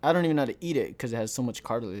 I don't even know how to eat it because it has so much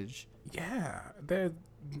cartilage. Yeah.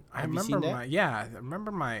 I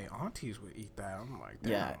remember my aunties would eat that. I'm like,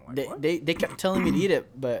 damn, Yeah, like, they kept telling me to eat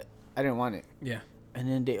it, but I didn't want it. Yeah. And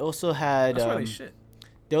then they also had That's really shit.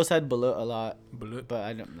 They also had balut a lot. Balut. But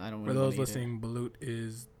I don't. For Really those listening, balut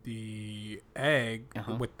is the egg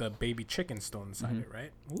with the baby chicken still inside it,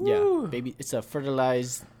 right? Yeah, baby. It's a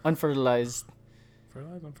unfertilized. Fertilized.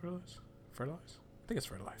 I think it's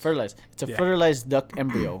fertilized. Fertilized. It's a fertilized duck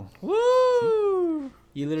embryo. Woo!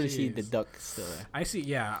 You literally see the duck still there. I see.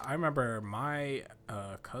 Yeah, I remember my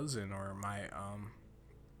cousin or my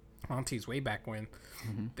aunties way back when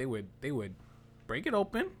they would break it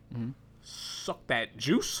open, suck that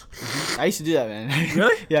juice. I used to do that, man.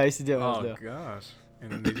 Really? Yeah, I used to do that. Oh gosh!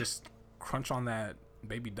 And then they just crunch on that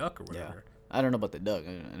baby duck or whatever. Yeah. I don't know about the duck.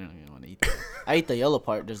 I don't even want to eat that. I eat the yellow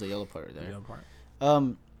part. There's a yellow part right there. The yellow part.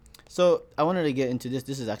 So I wanted to get into this.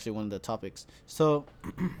 This is actually one of the topics. So,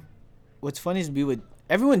 what's funny is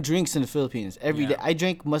everyone drinks in the Philippines every day. I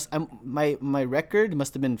drank my record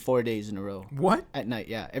must have been 4 days in a row. What? At night,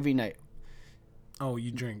 yeah, every night. Oh,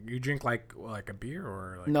 you drink like a beer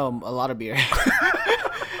or like? No, a lot of beer.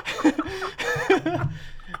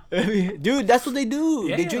 Dude, that's what they do.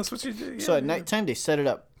 Yeah, they drink. that's what you do. Yeah, So at nighttime they set it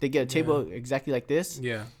up. They get a table exactly like this.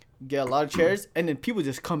 Yeah. Get a lot of chairs, and then people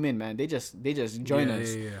just come in, man. They just join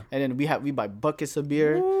us, and then we buy buckets of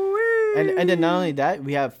beer, and then not only that,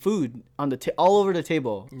 we have food on all over the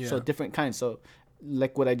table. Yeah. So different kinds. So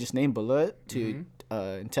like what I just named, balut to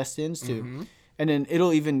intestines to, and then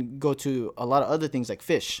it'll even go to a lot of other things like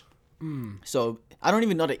fish. So I don't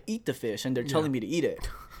even know how to eat the fish, and they're telling me to eat it.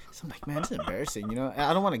 So I'm like, man, this is embarrassing, you know.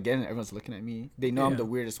 I don't want to get in. Everyone's looking at me. They know I'm the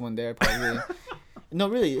weirdest one there, probably. No,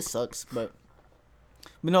 really, it sucks, but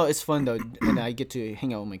no, it's fun though, and I get to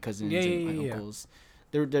hang out with my cousins and my uncles.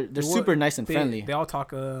 They're super nice and friendly. They all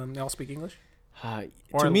talk. They all speak English.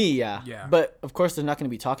 To me, yeah. Yeah. But of course, they're not going to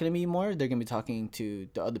be talking to me more. They're going to be talking to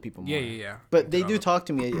the other people more. Yeah. But they do talk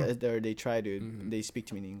to me, or they try to. They speak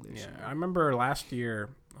to me in English. Yeah, I remember last year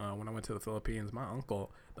when I went to the Philippines. My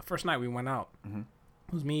uncle, the first night we went out, it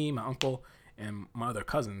was me, my uncle, and my other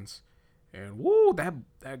cousins. And woo,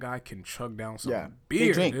 that guy can chug down some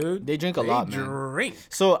beer, dude. They drink a lot, man. Drink.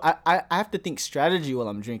 So I have to think strategy while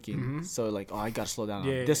I'm drinking. So like, I gotta slow down on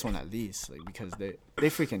this one at least, like because they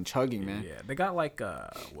freaking chugging, man. Yeah, they got like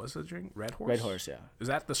what's the drink? Red Horse. Red Horse, yeah. Is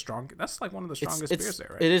that the strongest? That's like one of the strongest beers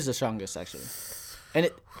there, right? It is the strongest actually. And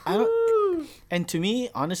too. And to me,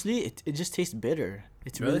 honestly, it just tastes bitter.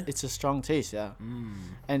 It's really it's a strong taste, yeah.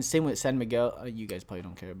 And same with San Miguel. You guys probably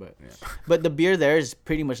don't care, but but the beer there is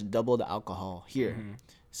pretty much double the alcohol here.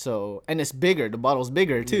 So and it's bigger. The bottle's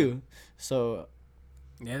bigger too. So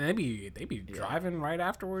yeah, they be driving right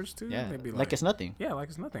afterwards too. Yeah, They'd be like it's nothing. Yeah, like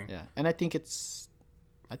it's nothing. Yeah, and I think it's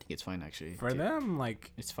fine actually. For them,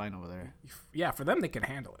 like it's fine over there. Yeah, for them they can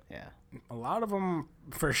handle it. Yeah, a lot of them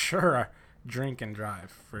for sure drink and drive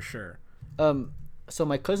for sure. So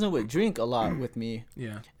my cousin would drink a lot with me.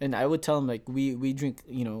 Yeah. And I would tell him like we drink,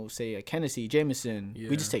 say a Hennessy, Jameson. Yeah.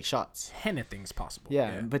 We just take shots. Anything's possible.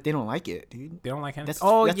 Yeah, but they don't like it, dude. They don't like Hennessy.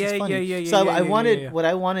 That's yeah. So what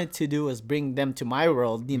I wanted to do was bring them to my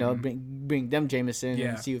world, bring them Jameson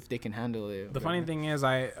and see if they can handle it. The funny thing is,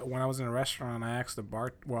 when I was in a restaurant, I asked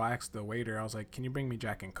the waiter, I was like, "Can you bring me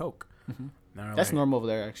Jack and Coke?" That's normal over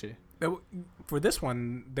there, actually. For this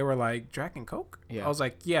one, they were like Jack and Coke. Yeah. I was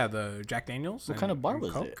like, yeah, the Jack Daniels. What kind of bar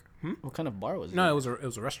was it? What kind of bar was it? No, it was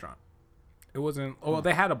a restaurant. It wasn't. Oh, well,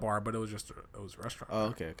 they had a bar, but it was a restaurant. Oh,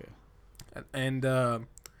 okay. And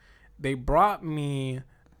they brought me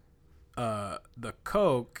the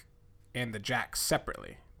Coke and the Jack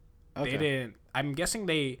separately. Okay. They didn't. I'm guessing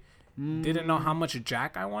they didn't know how much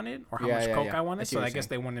Jack I wanted or how much Coke I wanted, so I guess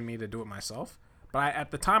they wanted me to do it myself. But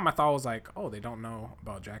at the time, I thought it was like, oh, they don't know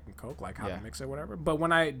about Jack and Coke, like how to mix it, whatever. But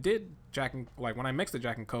when I did when I mixed the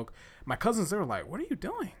Jack and Coke, my cousins, they were like, "What are you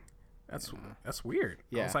doing? That's weird."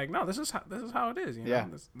 Yeah. I was like, "No, this is how it is. You know? Yeah.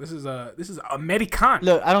 This is American."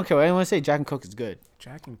 Look, I don't care. I want to say Jack and Coke is good.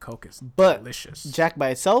 Jack and Coke is delicious. Jack by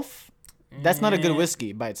itself, that's not a good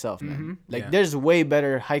whiskey by itself, man. There's way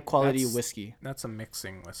better high quality whiskey. That's a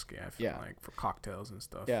mixing whiskey. I feel like for cocktails and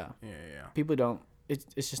stuff. Yeah. Yeah. People don't.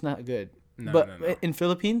 It's just not good. No. In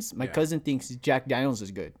Philippines, my cousin thinks Jack Daniels is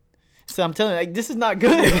good. So I'm telling you, like, this is not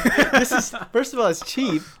good. This is, first of all, it's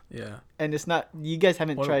cheap. Yeah. And it's not. You guys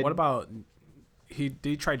haven't tried. What about? Did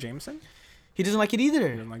he try Jameson? He doesn't like it either.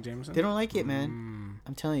 He doesn't like Jameson. They don't like it, man.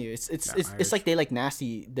 I'm telling you, it's like they like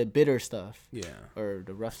nasty, the bitter stuff. Yeah. Or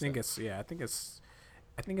the rough. I think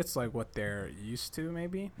it's like what they're used to,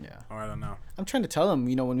 maybe. Yeah. Or I don't know. I'm trying to tell them,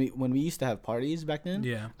 when we used to have parties back then.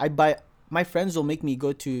 Yeah. My friends will make me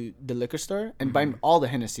go to the liquor store and buy all the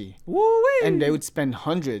Hennessy. Woo-wee. And they would spend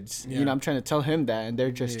hundreds. Yeah. I'm trying to tell him that, and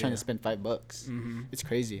they're just trying to spend $5. It's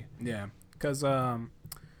crazy. Yeah, because when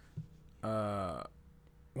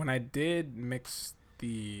I did mix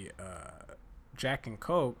the Jack and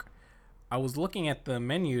Coke, I was looking at the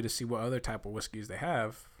menu to see what other type of whiskeys they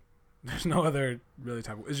have. There's no other really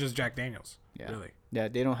type. It's just Jack Daniels. Yeah. Really. Yeah,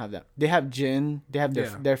 they don't have that. They have gin. They have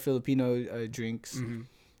their Filipino drinks. Mm-hmm.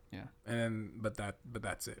 Yeah. And then, but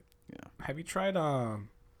that's it. Yeah. Have you tried there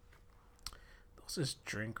was this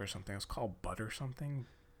drink or something? It's called butter something.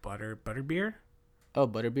 Butter beer. Oh,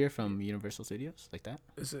 butterbeer from Universal Studios, like that.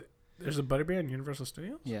 Is it? There's a butterbeer in Universal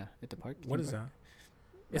Studios. Yeah, at the park. What is that?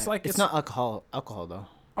 It's like it's not alcohol though.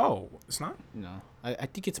 Oh, it's not. No, I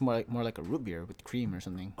think it's more like a root beer with cream or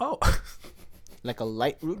something. Oh, like a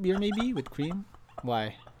light root beer maybe with cream.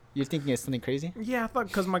 Why? You're thinking it's something crazy? Yeah, I thought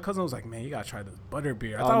because my cousin was like, "Man, you gotta try this butter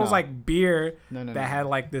beer." I thought it was like beer that had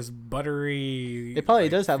like this buttery. It probably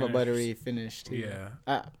does have a buttery finish too. Yeah.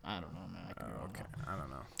 I don't know, man. Okay, I don't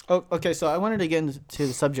know. Oh, okay. So I wanted to get into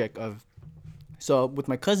the subject of. So with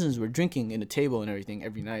my cousins, we're drinking in the table and everything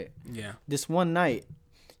every night. Yeah. This one night,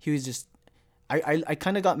 he was just. I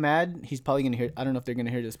kind of got mad. He's probably gonna hear. I don't know if they're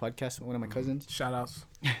gonna hear this podcast. One of my cousins. Shout outs.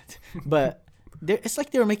 But it's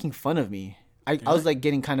like they were making fun of me. I was like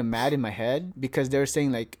getting kind of mad in my head because they were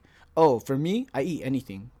saying like, "Oh, for me, I eat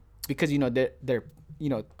anything," because they're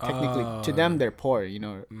technically to them they're poor,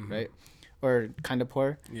 right, or kind of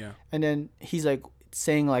poor. Yeah. And then he's like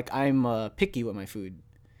saying like I'm picky with my food.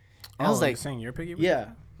 And I was like saying you're picky.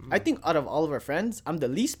 Yeah. I think out of all of our friends, I'm the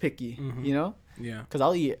least picky. Yeah. Because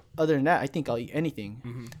I'll eat. Other than that, I think I'll eat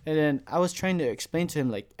anything. And then I was trying to explain to him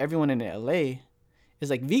like everyone in LA is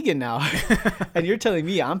like vegan now, and you're telling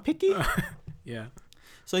me I'm picky. Yeah.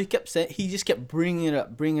 So he just kept bringing it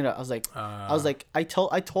up. I was like, I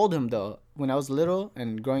told him though when I was little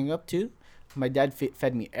and growing up too, my dad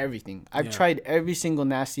fed me everything. I've tried every single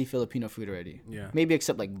nasty Filipino food already. Yeah. Maybe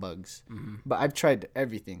except like bugs, but I've tried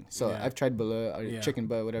everything. So I've tried bala or chicken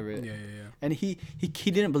butt, whatever. Yeah. And he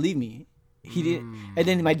didn't believe me. He didn't. And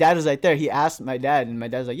then my dad was right there. He asked my dad, and my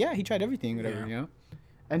dad was like, "Yeah, he tried everything, whatever,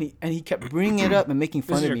 And he kept bringing it up and making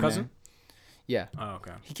fun of me. This is your cousin? Man. Yeah. Oh,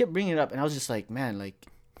 okay. He kept bringing it up, and I was just like, man, like,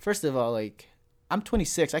 first of all, like, I'm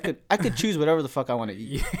 26. I could choose whatever the fuck I want to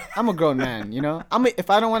eat. Yeah. I'm a grown man, if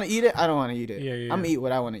I don't want to eat it, I don't want to eat it. Yeah. I'm gonna eat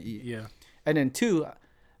what I want to eat. Yeah. And then two,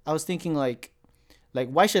 I was thinking like,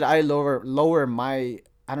 why should I lower my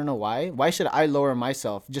I don't know why. Why should I lower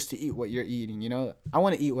myself just to eat what you're eating? You know, I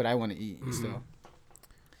want to eat what I want to eat. Still.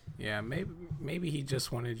 Yeah, maybe he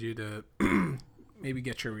just wanted you to maybe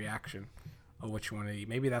get your reaction of what you want to eat.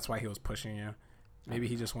 Maybe that's why he was pushing you. Maybe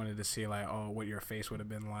he just wanted to see like, oh, what your face would have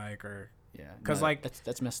been like, or because like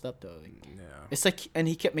that's messed up though. Like, yeah, it's like, and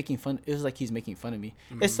he kept making fun. It was like he's making fun of me.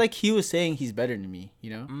 It's like he was saying he's better than me.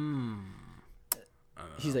 You know.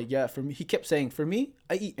 He's like, yeah, for me. He kept saying, for me,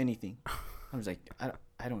 I eat anything. I was like,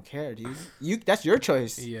 I don't care, dude. That's your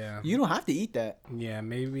choice. Yeah. You don't have to eat that. Yeah,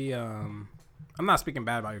 maybe. I'm not speaking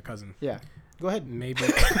bad about your cousin. Yeah. Go ahead. Maybe.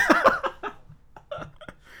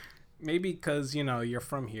 Maybe because you're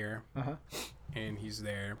from here, and he's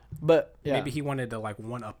there. But yeah. Maybe he wanted to like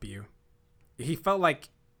one up you. He felt like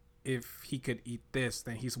if he could eat this,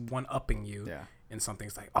 then he's one upping you. Yeah. In something,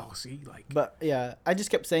 it's like, oh, see, like. But yeah, I just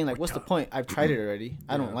kept saying like, what's the point? I've tried it already.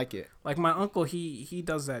 I don't like it. Like my uncle, he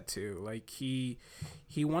does that too. Like he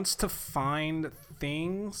wants to find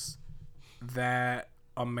things that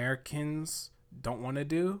Americans don't want to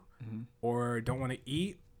do, or don't want to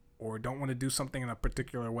eat, or don't want to do something in a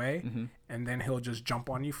particular way, and then he'll just jump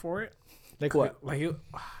on you for it. Like what? Like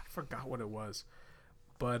I forgot what it was,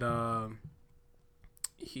 but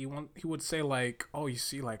he would say like, oh, you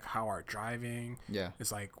see like how our driving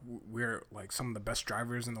is like, we're like some of the best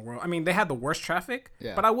drivers in the world. I mean, they had the worst traffic,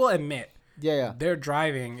 but I will admit their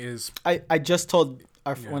driving is. I just told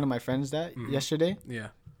one of my friends that yesterday.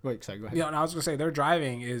 Wait, sorry, go ahead. Yeah, and I was gonna say their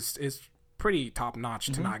driving is pretty top notch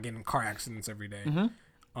to not get in car accidents every day.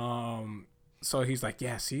 So he's like,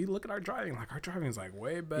 yeah, see, look at our driving. Like, our driving is, like,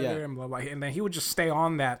 way better and blah, blah. And then he would just stay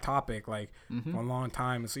on that topic, like, for a long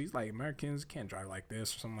time. And so he's like, Americans can't drive like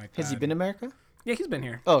this or something like that. Has he been in America? Yeah, he's been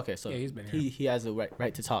here. Oh, okay. So yeah, he's been here. He has the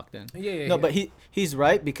right to talk then. Yeah. No, but he's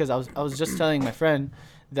right, because I was just telling my friend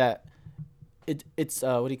that it's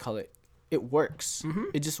what do you call it? It works.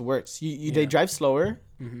 It just works. They drive slower,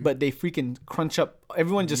 but they freaking crunch up.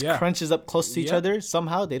 Everyone just crunches up close to each other.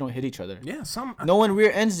 Somehow they don't hit each other. Yeah, no one rear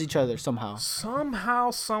ends each other somehow.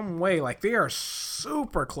 Somehow, some way, like they are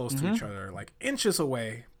super close to each other, like inches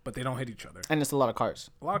away, but they don't hit each other. And it's a lot of cars.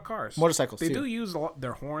 Motorcycles. They too. do use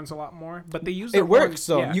their horns a lot more, but they use it works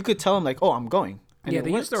though. You could tell them like, oh, I'm going. And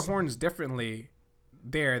they use their horns differently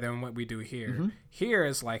there than what we do here. Here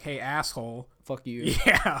is like, hey, asshole, fuck you.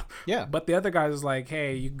 Yeah. But the other guys is like,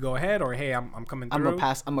 hey, you can go ahead, or hey, I'm coming through. I'm gonna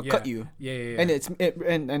pass. I'm gonna cut you. Yeah.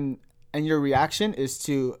 And your reaction is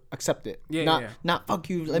to accept it. Not fuck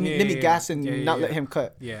you. Let me gas and not let him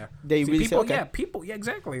cut. Yeah. They really people, say, okay. People. Yeah,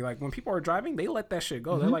 exactly. Like when people are driving, they let that shit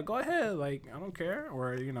go. They're like, go ahead. Like I don't care.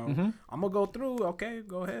 Or I'm gonna go through. Okay,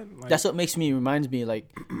 go ahead. Like, that's what reminds me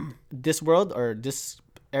like this world or this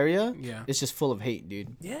area. It's just full of hate,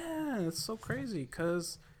 dude. Yeah, it's so crazy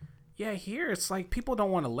because. Yeah, here it's like people don't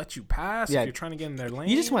want to let you pass if you're trying to get in their lane.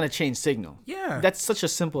 You just want to change signal. Yeah. That's such a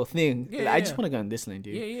simple thing. I just want to go in this lane,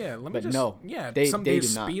 dude. Yeah. They'd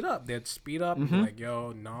speed up. They'd speed up and be like,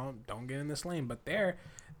 yo, no, don't get in this lane. But they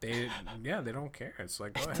don't care. It's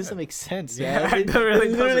like, go ahead. It doesn't make sense, man. Yeah, it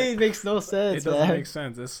literally makes no sense, It doesn't make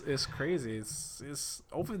sense. It's crazy. It's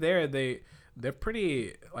over there, they're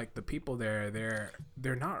pretty, like, the people there,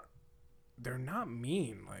 they're not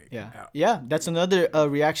mean. Like that's another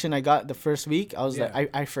reaction I got the first week. I was like,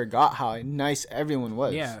 I forgot how nice everyone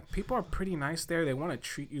was. Yeah, people are pretty nice there. They want to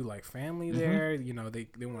treat you like family there.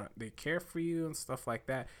 They care for you and stuff like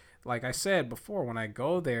that. Like I said before, when I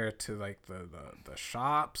go there to like the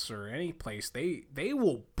shops or any place, they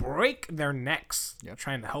will break their necks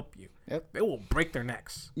trying to help you. They will break their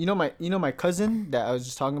necks. My cousin that I was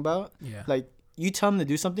just talking about. Yeah. Like, you tell him to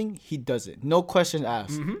do something, he does it. No question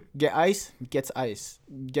asked. Get ice, gets ice.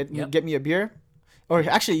 Get me a beer, or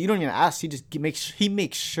actually, you don't even ask. He just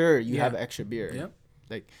makes sure you have an extra beer. Yep.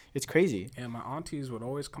 Like, it's crazy. And my aunties would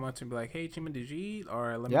always come up to me and be like, "Hey, Chima, did you eat?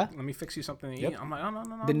 Or let me fix you something to eat." I'm like, "Oh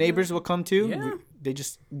no." The neighbors will come too. Yeah.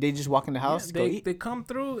 They just walk in the house. They come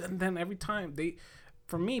through, and then every time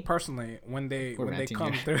for me personally, when they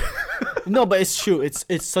come through. No, but it's true.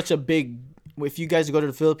 It's such a big. If you guys go to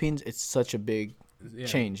the Philippines, it's such a big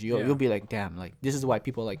change. You'll be like, damn, like this is why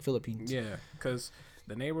people like Philippines. Yeah, because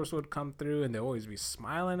the neighbors would come through and they always be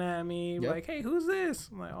smiling at me, like, "Hey, who's this?"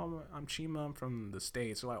 I'm like, "Oh, I'm Chima. I'm from the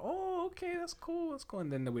States." They're like, "Oh, okay, that's cool.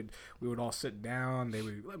 And then we would all sit down.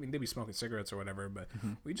 They'd be smoking cigarettes or whatever, but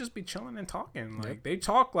we'd just be chilling and talking. Like they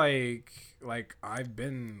talk like I've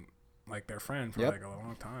been like their friend for like a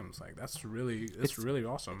long time. It's like it's really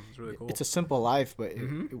awesome. It's really cool. It's a simple life, but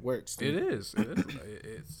it works. Dude. It is.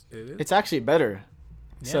 It's actually better.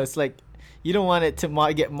 Yeah. So it's like you don't want it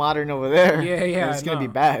to get modern over there. Yeah. It's gonna be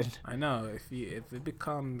bad. I know if it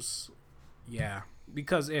becomes,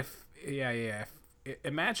 because if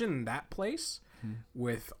imagine that place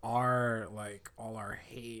with our like all our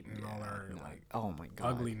hate and all our like oh my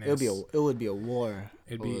god ugliness. It would be a war.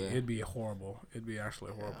 It'd be horrible. It'd be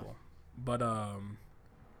actually horrible. But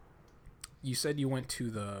you said you went to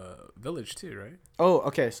the village too, right? Oh,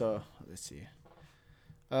 okay. So let's see.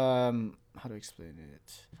 How to explain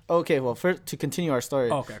it? Okay, well, first to continue our story.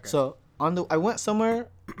 Okay. So I went somewhere.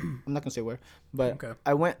 I'm not gonna say where, but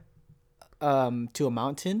I went to a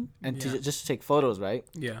mountain and just to take photos, right?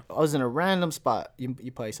 Yeah. I was in a random spot. You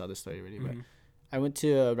probably saw this story already, but I went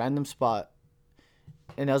to a random spot,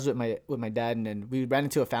 and I was with my dad, and then we ran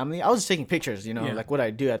into a family. I was just taking pictures, like what I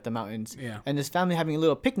do at the mountains. Yeah. And this family having a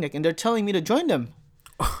little picnic, and they're telling me to join them.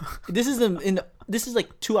 This is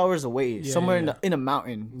like 2 hours away, somewhere in a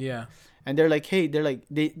mountain. Yeah. And they're like, hey,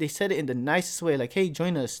 they said it in the nicest way, like, hey,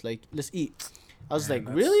 join us, like, let's eat. I was like,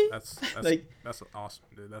 really? That's like, that's awesome,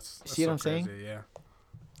 dude. That's see what I'm saying? Yeah.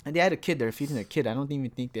 And they had a kid. They're feeding a kid. I don't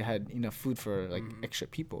even think they had enough food for like extra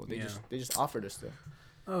people. They just offered us stuff.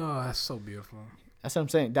 Oh, that's so beautiful. That's what I'm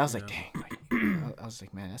saying. That was like, dang. Like, I was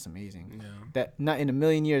like, man, that's amazing. Yeah. That not in a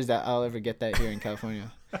million years that I'll ever get that here in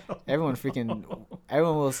California. Everyone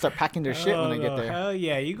will start packing their shit when I get there. Hell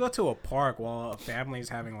yeah! You go to a park while a family's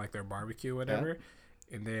having like their barbecue, or whatever,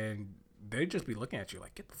 and then they just be looking at you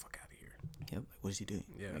like, get the fuck out of here. Yep. Like, what is he doing?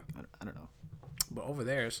 Yeah. Like, I don't know. But over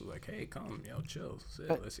there, it's like, hey, come, chill, sit,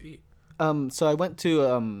 let's eat. So I went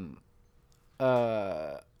to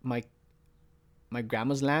my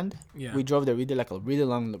grandma's land. Yeah. We drove there. We did like a really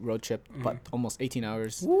long road trip, but almost 18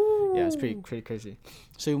 hours. Woo! Yeah, it's pretty crazy.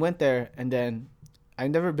 So we went there, and then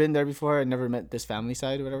I'd never been there before. I never met this family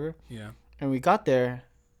side or whatever. Yeah. And we got there,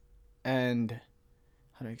 and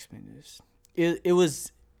how do I explain this? It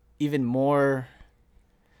was even more.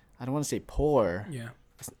 I don't want to say poor. Yeah.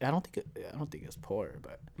 I don't think it was poor,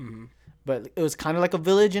 but it was kind of like a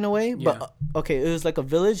village in a way. Yeah. But okay, it was like a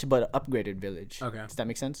village, but an upgraded village. Okay. Does that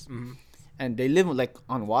make sense? Mm-hmm. And they live like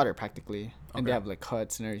on water practically, and they have like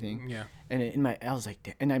huts and everything. Yeah. And I was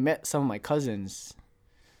like, and I met some of my cousins.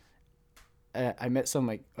 I met some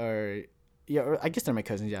like, or I guess they're my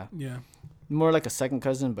cousins. Yeah. Yeah. More like a second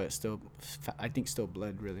cousin, but still, I think still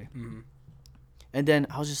blood really. Mm-hmm. And then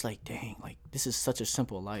I was just like, dang, like this is such a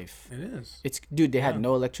simple life. It is. Dude, they had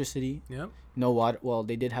no electricity. Yep. No water. Well,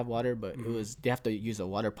 they did have water, but they have to use a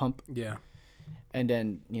water pump. Yeah. And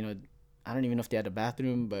then, I don't even know if they had a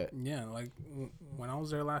bathroom, but yeah, like when I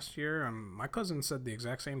was there last year, my cousin said the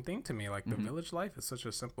exact same thing to me. Like the village life is such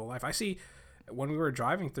a simple life. I see when we were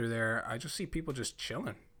driving through there, I just see people just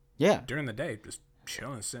chilling. Yeah. During the day, just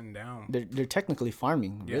chilling, sitting down. They're technically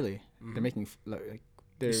farming, really. Mm-hmm. They're making like.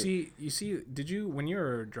 You see, did you, when you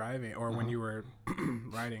were driving or when you were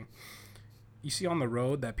riding, you see on the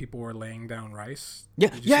road that people were laying down rice?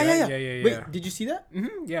 Yeah. Yeah. Wait, did you see that?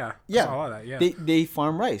 Mm-hmm. Yeah. Yeah. I saw all that, yeah. They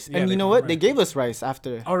farm rice. Yeah, and you know what? Rice. They gave us rice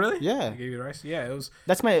after. Oh, really? Yeah. They gave you rice? Yeah, it was.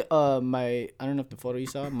 That's my, I don't know if the photo you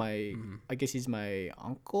saw, I guess he's my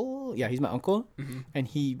uncle. Yeah, he's my uncle. Mm-hmm. And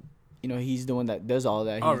he, he's the one that does all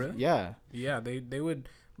that. Oh, really? Yeah. Yeah, they would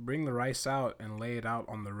bring the rice out and lay it out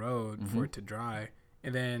on the road for it to dry.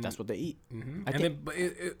 And then that's what they eat.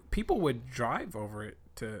 Mm-hmm. People would drive over it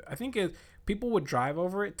people would drive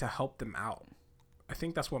over it to help them out. I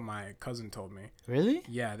think that's what my cousin told me. Really?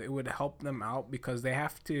 Yeah, it would help them out because they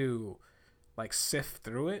have to like sift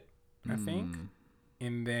through it, I think.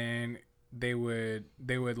 And then they would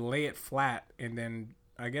lay it flat, and then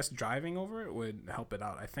I guess driving over it would help it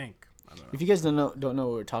out, I think. I don't know. If you guys don't know what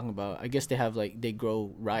we're talking about, I guess they have they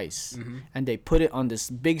grow rice and they put it on this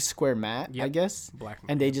big square mat, I guess, black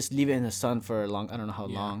mat, and they just leave it in the sun for I don't know how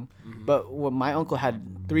long. But my uncle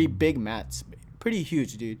had 3 big mats, pretty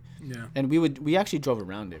huge, dude. Yeah. And we actually drove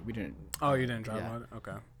around it. We didn't. Oh, you didn't drive on it?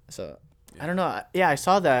 Okay. So I don't know. Yeah, I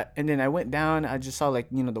saw that, and then I went down. I just saw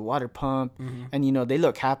the water pump, and they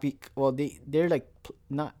look happy. Well, they're like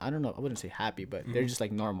not. I don't know. I wouldn't say happy, but they're just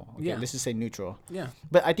like normal. Okay? Yeah. Let's just say neutral. Yeah.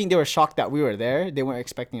 But I think they were shocked that we were there. They weren't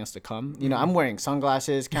expecting us to come. I'm wearing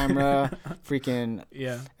sunglasses, camera, freaking.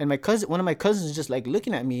 Yeah. And one of my cousins, just like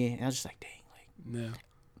looking at me, and I was just like, dang, like. Yeah.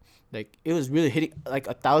 Like it was really hitting. Like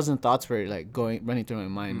 1,000 thoughts were like running through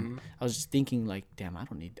my mind. I was just thinking like, damn, I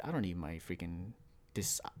don't need my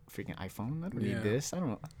this freaking iPhone. I don't need this. I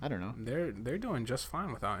don't know. They're doing just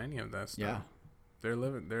fine without any of that stuff. Yeah. They're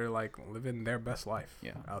living their best life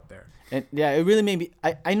out there. And it really made me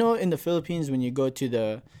I know in the Philippines when you go to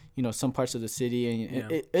the some parts of the city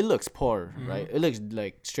and it looks poor, right? It looks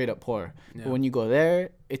like straight up poor. Yeah. But when you go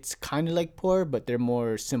there, it's kind of like poor, but they're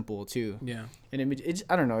more simple too. Yeah. And it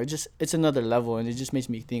I don't know, it's another level, and it just makes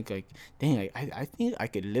me think like, dang, I think I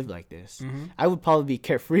could live like this. I would probably be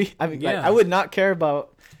carefree. I mean, like, I would not care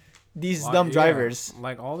about these dumb drivers.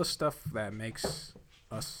 Like all the stuff that makes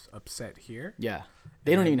us upset here. Yeah,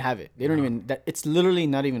 they don't even have it. They don't even. It's literally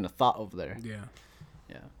not even a thought over there. Yeah.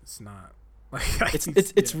 Yeah. It's not. Like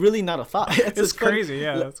it's really not a thought. It's crazy.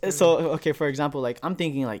 Yeah. That's crazy. So okay, for example, like I'm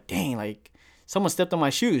thinking like, dang, like someone stepped on my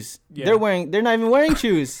shoes. Yeah. They're not even wearing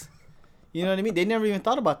shoes. You know what I mean? They never even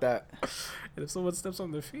thought about that. And if someone steps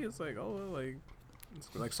on their feet, it's like, oh, like, it's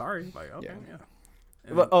like sorry, like okay,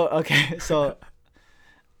 yeah. But okay, so,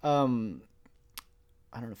 I don't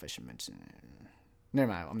know if I should mention it.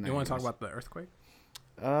 Never mind. I'm not. You want to talk about the earthquake?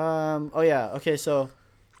 Oh yeah. Okay, so.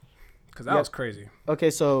 Because that was crazy.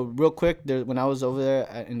 Okay, so real quick, when I was over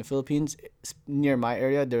there in the Philippines, near my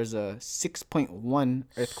area, there's a 6.1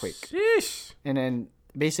 earthquake. Sheesh. And then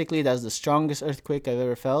basically that's the strongest earthquake I've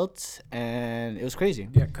ever felt, and it was crazy.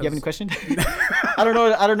 Yeah. You have any question? I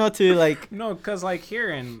don't know to like. No, because like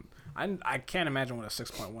here I can't imagine what a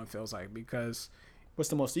 6.1 feels like because. What's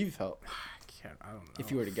the most you felt? I don't know.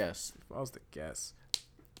 If you were to guess. If I was to guess,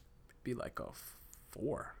 it'd be like a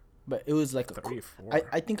 4. But it was like 3, 4.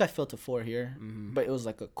 I think I felt a 4 here, but it was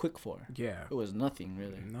like a quick 4. Yeah. It was nothing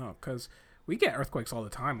really. No, because we get earthquakes all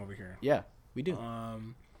the time over here. Yeah, we do.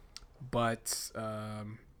 But not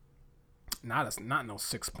no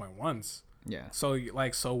 6.1s. Yeah.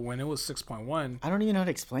 So when it was 6.1, I don't even know how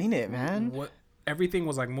to explain it, man. Everything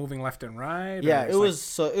was like moving left and right. Yeah, it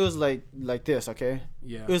was like this. Okay.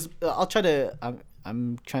 Yeah. It was. I'll try to.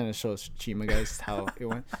 I'm trying to show Chima guys how it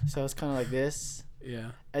went. So it's kind of like this.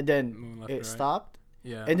 Yeah. And then it stopped.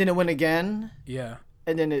 Yeah. And then it went again. Yeah.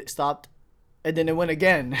 And then it stopped. And then it went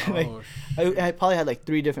again. Like, I probably had like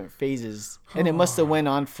 3 different phases, and it must have went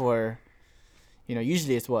on for,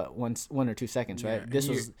 usually it's what 1 or 2 seconds, right? Yeah.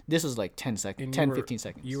 This was like 10 seconds, 15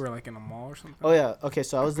 seconds. You were like in a mall or something? Oh yeah. Okay,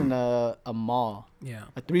 so I was in a mall. Yeah.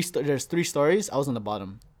 There's 3 stories. I was on the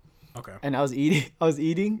bottom. Okay. And I was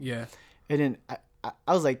eating. Yeah. And then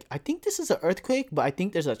I was like, I think this is an earthquake, but I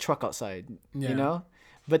think there's a truck outside. Yeah.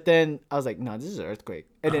 But then I was like, no, this is an earthquake.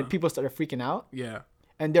 And then people started freaking out. Yeah.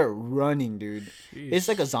 And they're running, dude. Sheesh. It's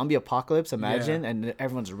like a zombie apocalypse, imagine, and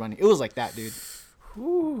everyone's running. It was like that, dude.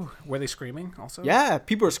 Whew. Were they screaming also? Yeah,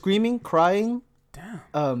 people were screaming, crying.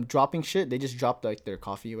 Damn. Dropping shit. They just dropped like their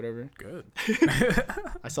coffee or whatever. Good.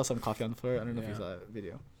 I saw some coffee on the floor. I don't know if you saw that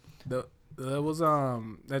video. There was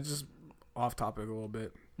that just off topic a little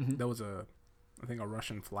bit. Mm-hmm. There was a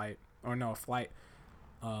Russian flight, or no, a flight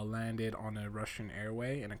landed on a Russian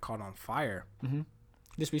airway and it caught on fire. Mm-hmm.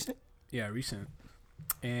 This recent? Yeah, recent.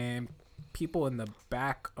 And people in the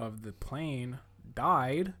back of the plane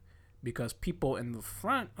died because people in the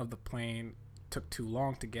front of the plane took too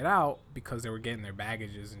long to get out because they were getting their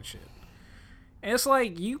baggages and shit. And it's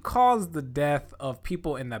like you caused the death of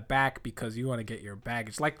people in the back because you want to get your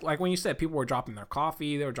baggage. Like when you said people were dropping their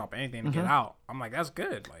coffee, they were dropping anything to get out. I'm like, that's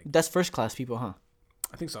good. Like that's first class people, huh?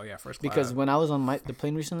 I think so, yeah, first class. Because when I was on the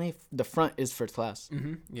plane recently, the front is first class.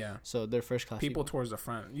 Mm-hmm, yeah. So they're first class people towards the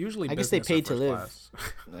front. Usually I guess they paid to live.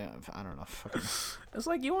 Yeah, I don't know. It's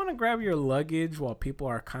like you want to grab your luggage while people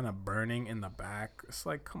are kind of burning in the back. It's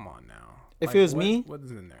like, come on now. If it was me, what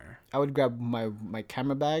is in there? I would grab my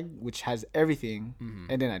camera bag, which has everything,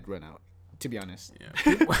 and then I'd run out, to be honest.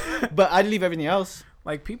 Yeah. But I'd leave everything else.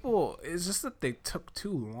 Like people, it's just that they took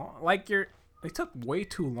too long. Like they took way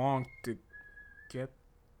too long to get.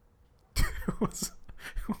 Is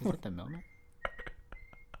that the mailman?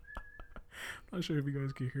 I'm not sure if you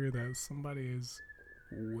guys can hear that. Somebody is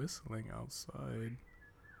whistling outside,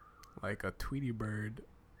 like a Tweety bird.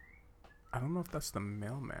 I don't know if that's the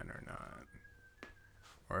mailman or not,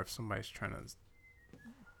 or if somebody's trying to.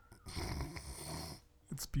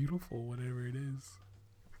 It's beautiful, whatever it is.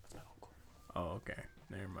 Oh, okay.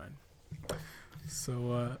 Never mind.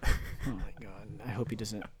 So. Oh my god! I hope he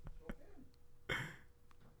doesn't.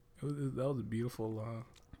 That was a beautiful.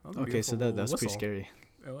 Okay, so that was whistle. pretty scary.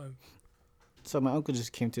 It was. So my uncle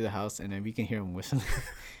just came to the house, and then we can hear him whistling.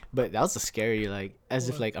 But that was a scary, like, as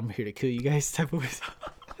if like I'm here to kill you guys type of whistle.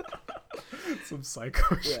 Some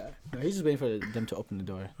psycho. Yeah. No, he's just waiting for them to open the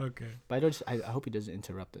door. Okay. But I hope he doesn't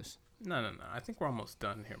interrupt us. No. I think we're almost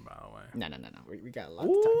done here, by the way. No. We got a lot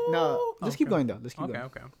of time. No, let's keep going though. Let's keep going.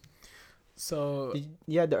 Okay. So.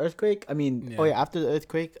 Yeah, the earthquake. I mean, after the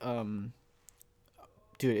earthquake,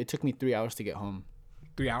 dude, it took me 3 hours to get home.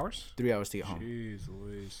 3 hours? 3 hours to get home. Jeez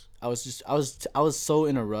Louise. I was so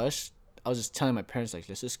in a rush. I was just telling my parents, like,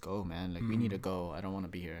 let's just go, man. Like, we need to go. I don't want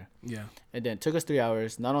to be here. Yeah. And then it took us 3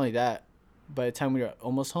 hours. Not only that, by the time we were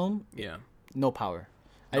almost home, no power.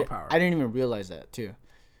 No power. I didn't even realize that too.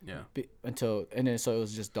 Yeah. So it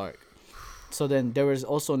was just dark. So then there was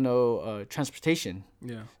also no transportation.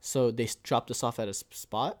 Yeah. So they dropped us off at a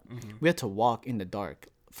spot. Mm-hmm. We had to walk in the dark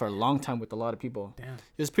for a long time with a lot of people. Damn.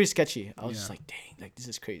 It was pretty sketchy. I was just like, dang, like this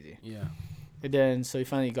is crazy. Yeah. And then so we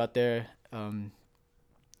finally got there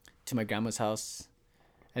to my grandma's house,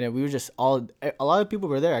 and then we were just a lot of people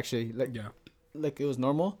were there actually. Like it was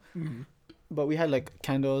normal, but we had like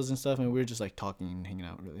candles and stuff, and we were just like talking and hanging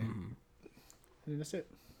out really. And that's it.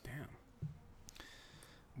 Damn.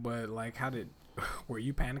 But like, were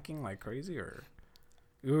you panicking like crazy, or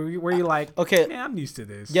were you like, okay, yeah, I'm used to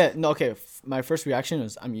this? Yeah, no, okay. My first reaction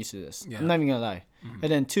was, I'm used to this. Yeah. I'm not even gonna lie. And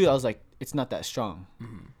then 2, I was like, it's not that strong.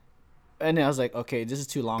 And then I was like, okay, this is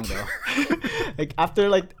too long though. Like after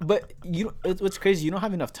like, but what's crazy? You don't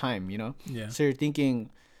have enough time, you know. Yeah. So you're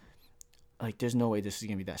thinking, like, there's no way this is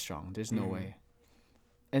gonna be that strong. There's no way.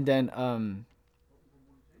 And then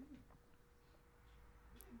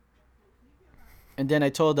I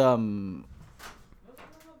told hold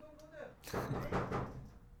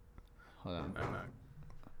on.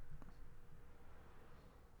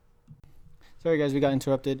 Sorry guys, we got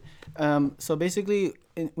interrupted. So basically,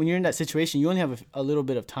 when you're in that situation, you only have a little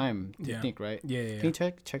bit of time to think, right? Yeah. Can you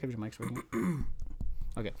check if your mic's working?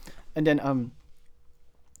 Okay. And then I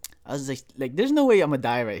was like, there's no way I'm gonna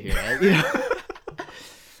die right here, right? You know.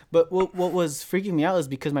 But what was freaking me out is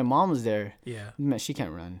because my mom was there. Yeah. Man, she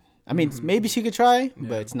can't run. I mean, maybe she could try,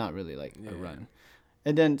 but it's not really like a run.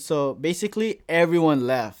 And then, so basically, everyone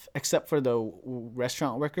left except for the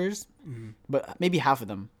restaurant workers, but maybe half of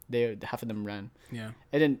them. Half of them ran. Yeah.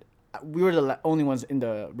 And then we were the only ones in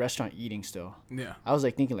the restaurant eating still. Yeah. I was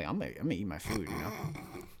like thinking like I'm gonna eat my food, you know.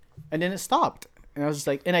 And then it stopped, and I was just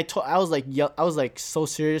like, and I was like so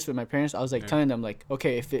serious with my parents. I was like telling them like,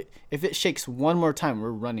 okay, if it shakes one more time,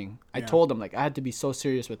 we're running. I told them like I had to be so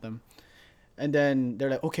serious with them, and then they're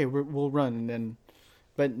like, okay, we'll run, and then.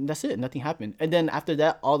 But that's it. Nothing happened. And then after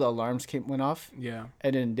that, all the alarms went off. Yeah.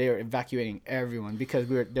 And then they were evacuating everyone because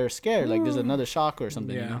they're scared. Like there's another shock or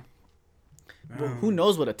something. Yeah. You know. But who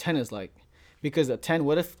knows what a 10 is like? Because a 10,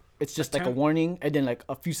 what if it's just like a warning, and then like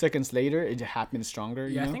a few seconds later it happens stronger?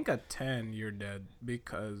 Yeah, you know? I think a 10 you're dead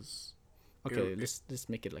because. Okay, let's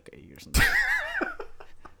make it like a 8 or something.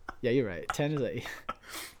 Yeah, you're right. 10 is 8.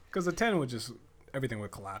 Because a 10 would just everything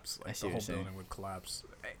would collapse. Like the whole building would collapse.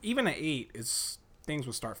 Even an 8 is. Things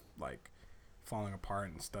would start like falling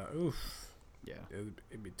apart and stuff. Oof. Yeah.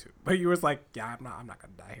 It'd be too. But you was like, yeah, I'm not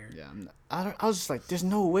gonna die here. Yeah, I was just like, there's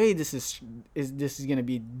no way this is gonna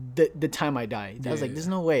be the time I die. I was like, there's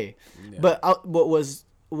no way. Yeah. But what was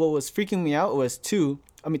freaking me out was two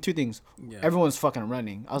things. Yeah. Everyone's fucking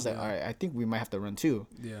running. I was like, all right, I think we might have to run too.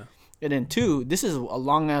 Yeah. And then 2, this is a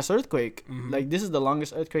long ass earthquake. Like this is the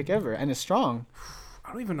longest earthquake ever, and it's strong.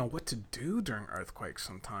 I don't even know what to do during earthquakes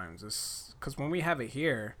sometimes. It's because when we have it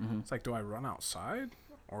here, it's like, do I run outside?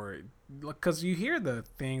 Or, because you hear the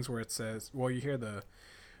things where it says, well, you hear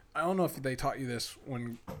I don't know if they taught you this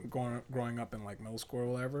when growing up in like middle school or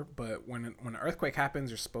whatever, but when an earthquake happens,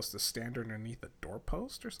 you're supposed to stand underneath a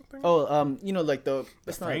doorpost or something. Oh, you know, like the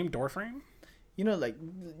door frame? You know, like,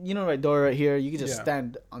 right door right here, you can just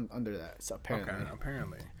stand under that. So apparently. Okay,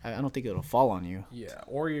 apparently. I don't think it'll fall on you. Yeah,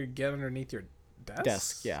 or you get underneath your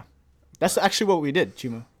desk, yeah. That's actually what we did,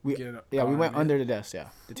 Chima. We went under the desk,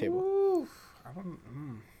 the table. Ooh,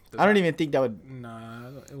 I don't even think that would. Nah,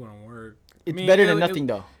 it wouldn't work. It's better than nothing,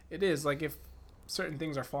 though. It is. Like, if certain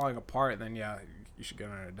things are falling apart, then you should get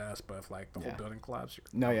under the desk. But if like the whole building collapses,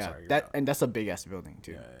 that's a big ass building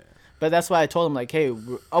too. Yeah. But that's why I told him like, hey,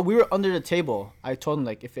 we were under the table. I told him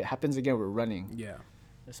like, if it happens again, we're running. Yeah.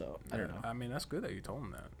 So I don't know. I mean, that's good that you told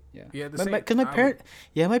him that. Yeah. Yeah. Because my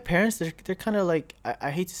parents, they're kind of like, I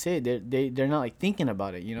hate to say it, they're not like thinking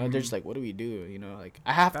about it. You know, they're just like, what do we do? You know, like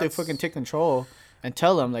I have to fucking take control and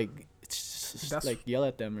tell them like, it's just like yell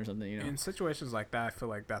at them or something. You know. In situations like that, I feel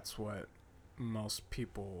like that's what most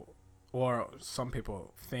people or some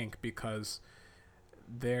people think, because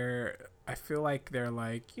I feel like they're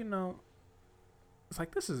like, you know, it's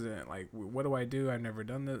like, this isn't like, what do I do? I've never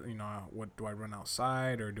done this. You know, what do I run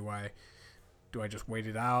outside, or do I just wait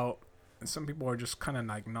it out? And some people are just kind of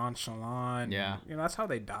like nonchalant. Yeah. And, you know, that's how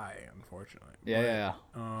they die, unfortunately. Yeah.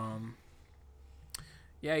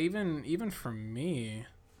 Yeah. Even for me,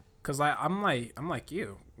 cause I'm like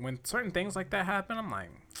you. When certain things like that happen, I'm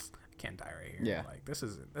like, I can't die right here. Yeah. Like this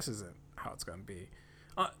isn't how it's gonna be.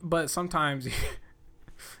 But sometimes.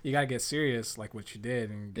 You gotta get serious, like what you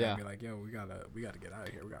did, and you gotta be like, "Yo, we gotta get out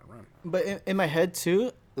of here. We gotta run." But in my head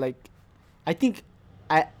too, like, I think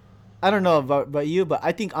I don't know about you, but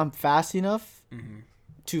I think I'm fast enough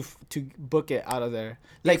to book it out of there.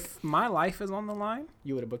 Like, if my life is on the line,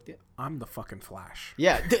 you would have booked it. I'm the fucking Flash.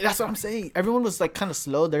 Yeah, that's what I'm saying. Everyone was like kind of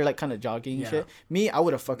slow. They're like kind of jogging and shit. Me, I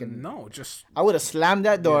would have fucking I would have slammed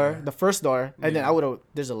that door, the first door, and then I would have.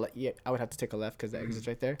 I would have to take a left because the exit's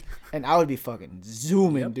right there, and I would be fucking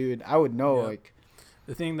zooming, dude. I would know like.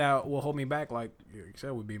 The thing that will hold me back, like you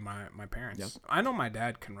said, would be my parents. Yep. I know my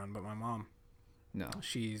dad can run, but my mom, no.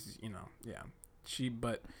 She's,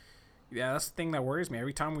 but that's the thing that worries me.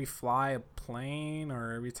 Every time we fly a plane,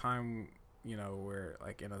 or every time we're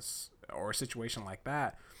like in a situation like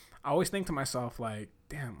that, I always think to myself like,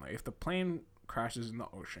 damn, like if the plane crashes in the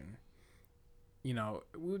ocean,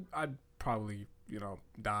 I'd probably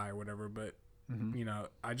die or whatever, but.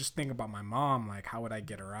 I just think about my mom, like how would I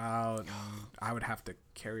get her out, and I would have to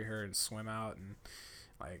carry her and swim out, and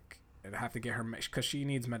like I'd have to get her because she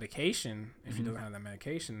needs medication. If she doesn't have that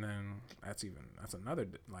medication, then that's another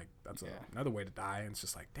another way to die. And it's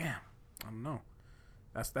just like, damn, I don't know.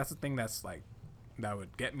 That's the thing that's like that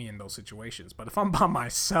would get me in those situations. But if I'm by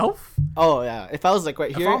myself, if I was like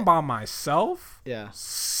right here, if I'm by myself,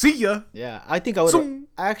 see ya. Yeah, I think I would.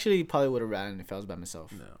 I actually probably would have ran if I was by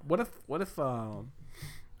myself. No. What if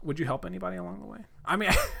would you help anybody along the way? I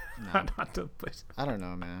mean, not to put. I don't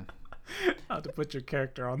know, man. Not to put your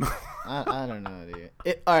character on the. I don't know,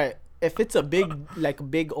 dude. All right, if it's a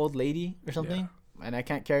big old lady or something, and I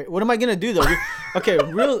can't carry, what am I gonna do though? Okay,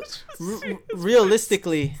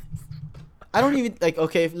 realistically. I don't even like.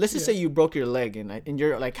 Okay, let's just say you broke your leg and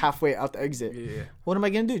you're like halfway out the exit. Yeah. What am I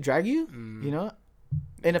gonna do? Drag you?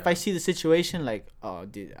 And if I see the situation, like, oh,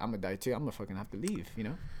 dude, I'm gonna die too. I'm gonna fucking have to leave.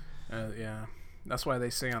 Yeah. That's why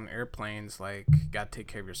they say on airplanes, like, gotta take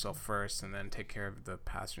care of yourself first, and then take care of the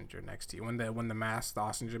passenger next to you. When the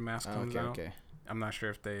oxygen mask comes out. Okay. I'm not sure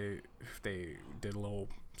if they did a little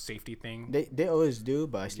safety thing. They always do,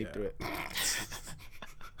 but I sleep through it.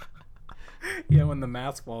 Yeah, when the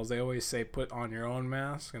mask falls, they always say put on your own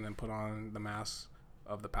mask and then put on the mask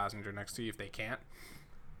of the passenger next to you if they can't.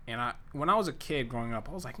 And when I was a kid growing up,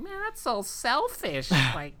 I was like, man, that's so selfish.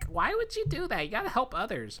 Like, why would you do that? You got to help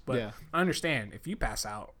others. But I understand if you pass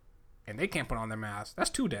out and they can't put on their mask, that's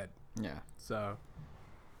two dead. Yeah. So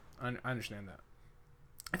I understand that.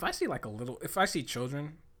 If I see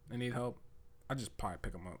children that need help, I just probably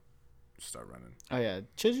pick them up, start running. Oh, yeah.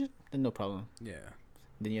 Children? Then no problem. Yeah.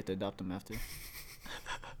 Then you have to adopt them after.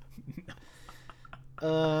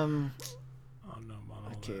 Oh no,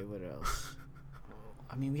 okay, what else?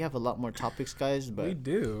 I mean, we have a lot more topics, guys, but we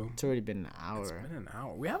do. It's already been an hour. It's been an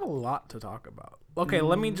hour. We have a lot to talk about. Okay,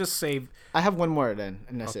 let me just save. I have one more then,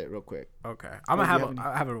 and that's it, real quick. Okay, I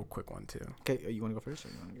have a real quick one too. Okay, you want to go first, or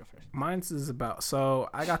you want to go first? Mine's is about.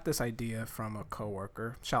 So I got this idea from a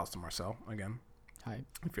coworker. Shouts to Marcel again. Hi,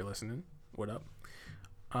 if you're listening. What up?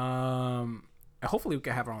 Hopefully we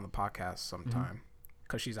can have her on the podcast sometime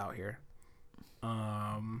because she's out here.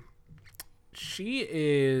 She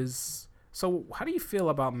is. So how do you feel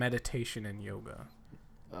about meditation and yoga?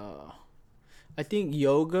 I think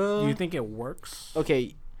yoga. Do you think it works?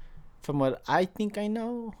 Okay, from what I think I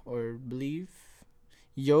know or believe,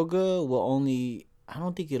 yoga will only. I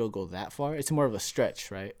don't think it'll go that far. It's more of a stretch,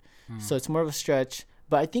 right? So it's more of a stretch,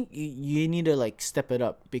 but I think you need to like step it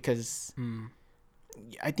up because.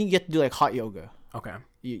 I think you have to do like hot yoga. Okay.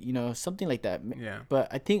 Something like that. Yeah. But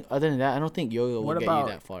I think other than that, I don't think yoga will get you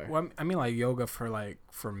that far. Well, I mean like yoga for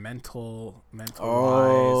mental wise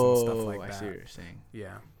and stuff like that. I see what you're saying.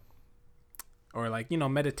 Yeah. Or like,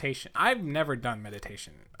 meditation. I've never done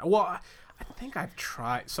meditation. Well, I think I've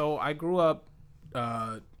tried. So I grew up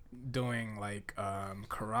doing like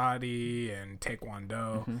karate and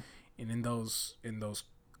taekwondo, and in those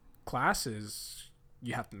classes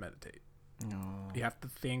you have to meditate. No. You have to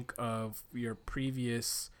think of your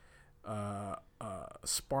previous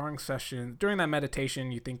sparring session. During that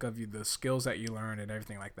meditation, you think of the skills that you learned and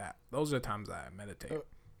everything like that. Those are the times that I meditate.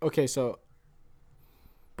 Okay, so.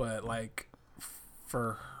 But like,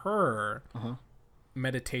 for her,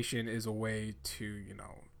 meditation is a way to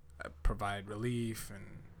provide relief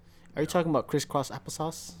and. Are you talking about crisscross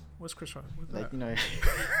applesauce? What's crisscross? Like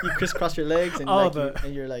you crisscross your legs and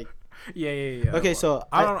and you're like. Yeah. Okay, so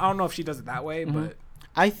I don't know if she does it that way, but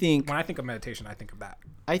I think when I think of meditation, I think of that.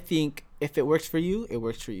 I think if it works for you, it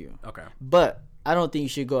works for you. Okay. But I don't think you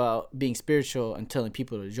should go out being spiritual and telling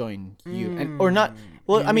people to join you or not.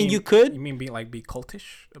 Well, you could. You mean be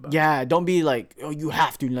cultish about it? Don't be like, oh, you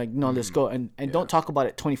have to let's go and don't talk about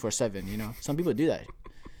it 24/7. Some people do that.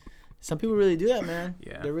 Some people really do that, man.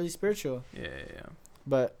 Yeah. They're really spiritual. Yeah.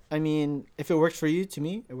 But I mean, if it works for you, to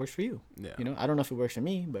me, it works for you. Yeah. I don't know if it works for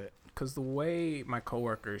me, but. Because the way my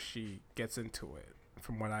coworker, she gets into it,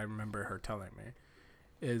 from what I remember her telling me,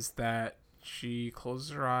 is that she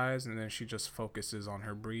closes her eyes and then she just focuses on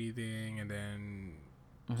her breathing, and then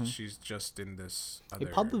she's just in this other,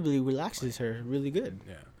 it probably relaxes her really good.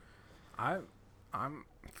 Yeah. I'm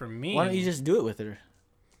for me, why don't you just do it with her,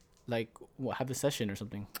 like have a session or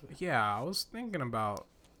something? Yeah, I was thinking about,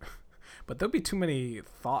 but there'll be too many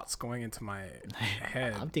thoughts going into my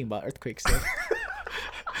head. I'm thinking about earthquake stuff.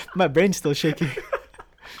 My brain's still shaking.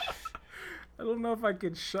 I don't know if I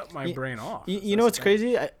could shut my brain off. You know what's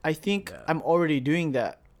crazy? I think I'm already doing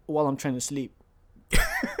that while I'm trying to sleep.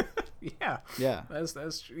 Yeah.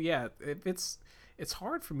 That's true. Yeah. It's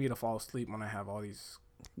hard for me to fall asleep when I have all these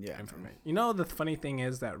information. You know, the funny thing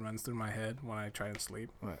is that runs through my head when I try to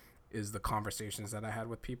sleep. What? Is the conversations that I had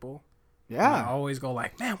with people. Yeah. And I always go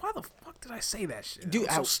like, man, why the fuck did I say that shit?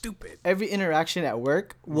 Dude, so stupid. Every interaction at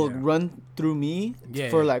work will run through me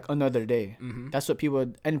for like another day. That's what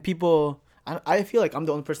people. I feel like I'm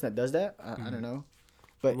the only person that does that. I don't know,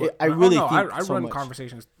 but I really think I so run much.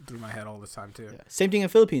 conversations through my head all the time too. Yeah. Same thing in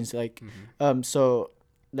Philippines. Like, so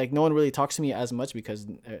like no one really talks to me as much because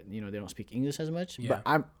they don't speak English as much. Yeah.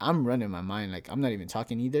 But I'm running my mind. Like I'm not even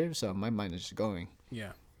talking either, so my mind is just going.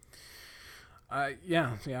 Yeah. I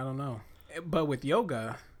don't know, but with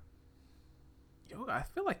yoga, I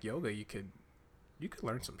feel like yoga you could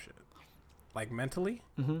learn some shit, like mentally.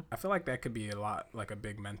 I feel like that could be a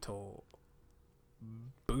big mental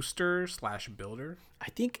booster / builder. I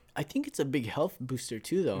think it's a big health booster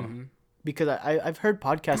too, though, because I've heard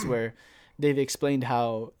podcasts where they've explained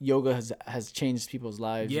how yoga has changed people's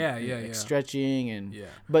lives. Like stretching and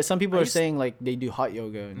but some people are saying like they do hot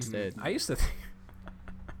yoga instead. I used to think,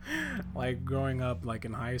 like growing up, like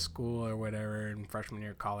in high school or whatever, in freshman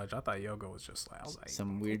year of college, I thought yoga was just like, I was like,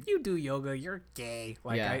 some weird. If you do yoga, you're gay.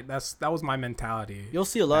 Like that was my mentality. You'll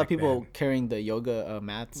see a lot of people carrying the yoga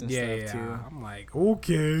mats and stuff too. I'm like,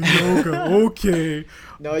 okay, yoga, okay.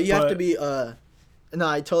 No, you have to be. No,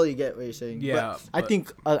 I totally get what you're saying. Yeah, but I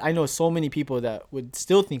think I know so many people that would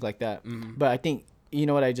still think like that. But I think you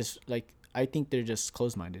know what I think they're just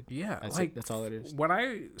closed-minded. Yeah, that's all it is. When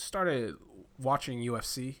I started watching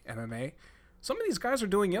UFC, MMA, some of these guys are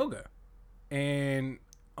doing yoga, and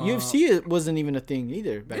UFC wasn't even a thing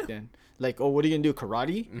either back then. Like, oh, what are you gonna do,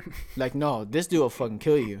 karate? Like, no, this dude will fucking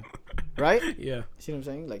kill you, right? Yeah. See what I'm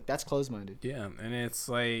saying? Like, that's closed-minded. Yeah, and it's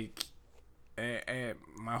like,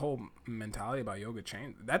 my whole mentality about yoga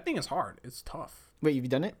changed. That thing is hard. It's tough. Wait, you've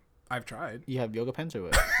done it? I've tried. You have yoga pants or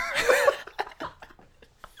what?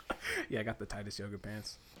 Yeah, I got the tightest yoga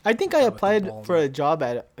pants. I think I applied for a job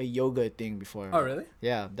at a yoga thing before. Oh, really?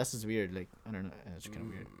 Yeah, that's just weird. Like, I don't know. It's kind of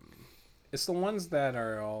weird. It's the ones that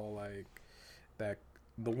are all like that.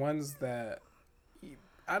 The ones that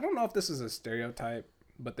I don't know if this is a stereotype,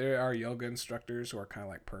 but there are yoga instructors who are kind of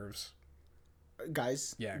like pervs.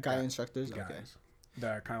 Guys? Yeah. Guy instructors? Guys. Okay.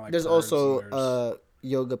 That are kind of like there's also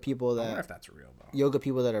yoga people that... I wonder if that's real, though. Yoga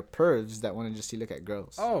people that are pervs that want to just look at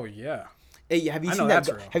girls. Oh, yeah. Hey, have you seen that?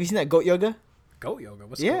 Have you seen that goat yoga? Goat yoga?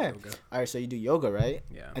 What's goat yoga? All right, so you do yoga, right?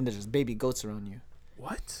 Yeah. And there's just baby goats around you.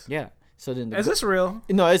 What? Yeah. So then is this real?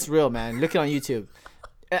 No, it's real, man. Look it on YouTube.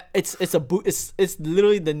 It's it's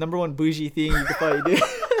literally the number one bougie thing you could probably do.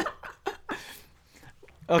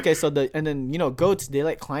 Okay, so goats, they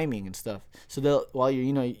like climbing and stuff. So they'll while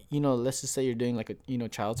you're let's just say you're doing like a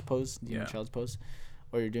child's pose, child's pose,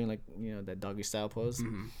 or you're doing like that doggy style pose.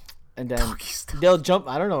 And then they'll jump.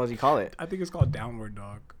 I don't know what you call it. I think it's called downward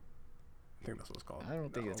dog. I think that's what it's called. I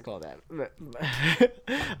don't think it's called that.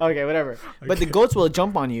 Okay, whatever. Okay. But the goats will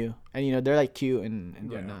jump on you, and they're like cute and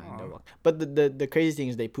whatnot. But the crazy thing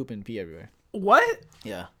is they poop and pee everywhere. What?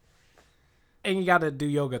 Yeah. And you got to do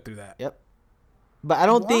yoga through that. Yep. But I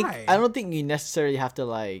don't think you necessarily have to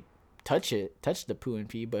like touch the poo and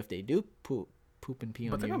pee. But if they do poop and pee on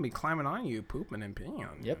you, but they're gonna be climbing on you, pooping and peeing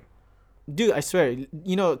on you. Yep. Dude, I swear,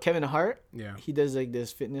 Kevin Hart? Yeah. He does like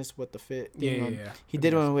this fitness, what the fit thing. Yeah. He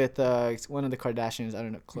did one with one of the Kardashians, I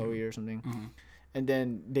don't know, Khloe or something. And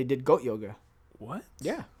then they did goat yoga. What?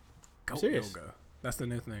 Yeah. Goat yoga. That's the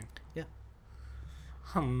new thing. Yeah.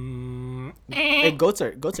 Hey, goats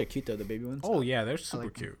are cute though, the baby ones. Oh yeah, they're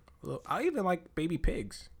super cute. I even like baby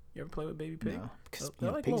pigs. You ever play with baby pigs?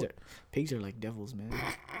 No, because pigs are like devils, man.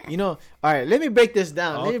 All right, let me break this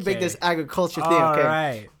down. Okay. Let me break this agriculture thing, okay?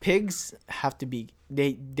 Right. Pigs have to be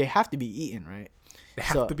they have to be eaten, right? They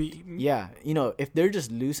have to be eaten? Yeah. If they're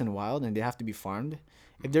just loose and wild and they have to be farmed,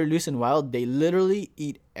 if they're loose and wild, they literally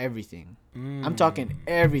eat everything. I'm talking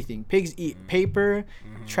everything. Pigs eat paper,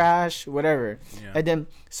 trash, whatever. Yeah. And then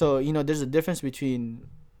there's a difference between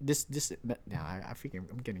this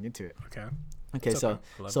I'm getting into it. Okay. Okay,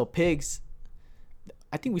 so pigs,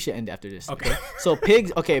 I think we should end after this. Okay. So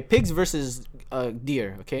pigs versus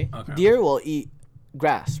deer. Okay. Deer will eat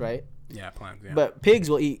grass, right? Yeah, plants. Yeah. But pigs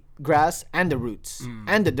will eat grass and the roots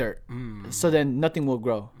and the dirt. So then nothing will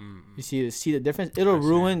grow. You see the difference? It'll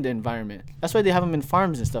ruin the environment. That's why they have them in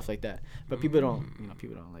farms and stuff like that. But people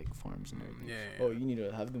don't like farms and everything. Yeah. Oh, you need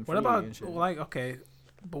to have them. What about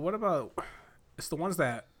but what about it's the ones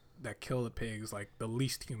that kill the pigs, like the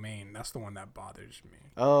least humane. That's the one that bothers me.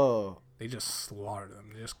 Oh. They just slaughter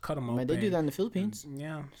them. They just cut them open. Man, they do that in the Philippines.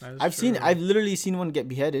 Yeah, I've literally seen one get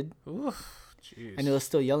beheaded. Oof, jeez. And it was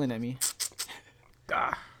still yelling at me.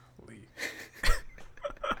 Golly.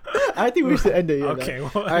 I think we should end it here. Okay.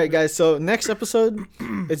 Well. All right, guys. So next episode,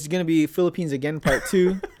 it's gonna be Philippines again, part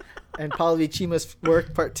 2, and probably Chima's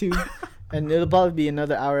work, part 2, and it'll probably be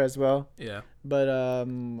another hour as well. Yeah. But I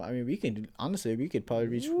mean, we could probably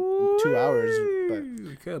reach 2 hours. But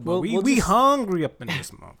we could. But we hungry up in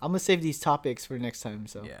this month. I'm gonna save these topics for next time.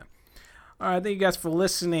 So yeah. All right, thank you guys for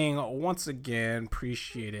listening once again.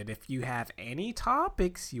 Appreciate it. If you have any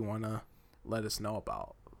topics you wanna let us know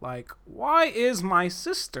about, like why is my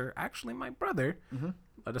sister actually my brother?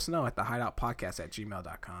 Let us know at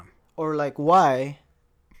thehideoutpodcast@gmail.com. Or like why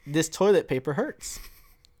this toilet paper hurts.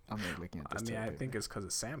 I'm looking at this. I think it's because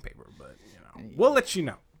it's sandpaper, but we'll let you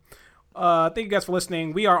know. Thank you guys for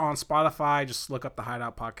listening. We are on Spotify. Just look up the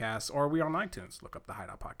Hideout Podcast, or we are on iTunes. Look up the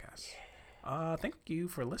Hideout Podcast. Thank you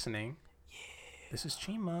for listening. Yeah. This is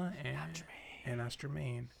Chima and that's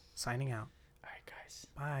Jermaine signing out. All right, guys.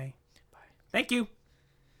 Bye. Thank you.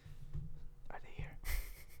 Are they here?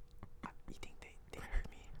 You think they heard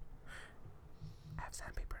me? I have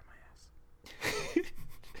sandpaper in my ass.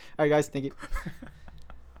 All right, guys. Thank you.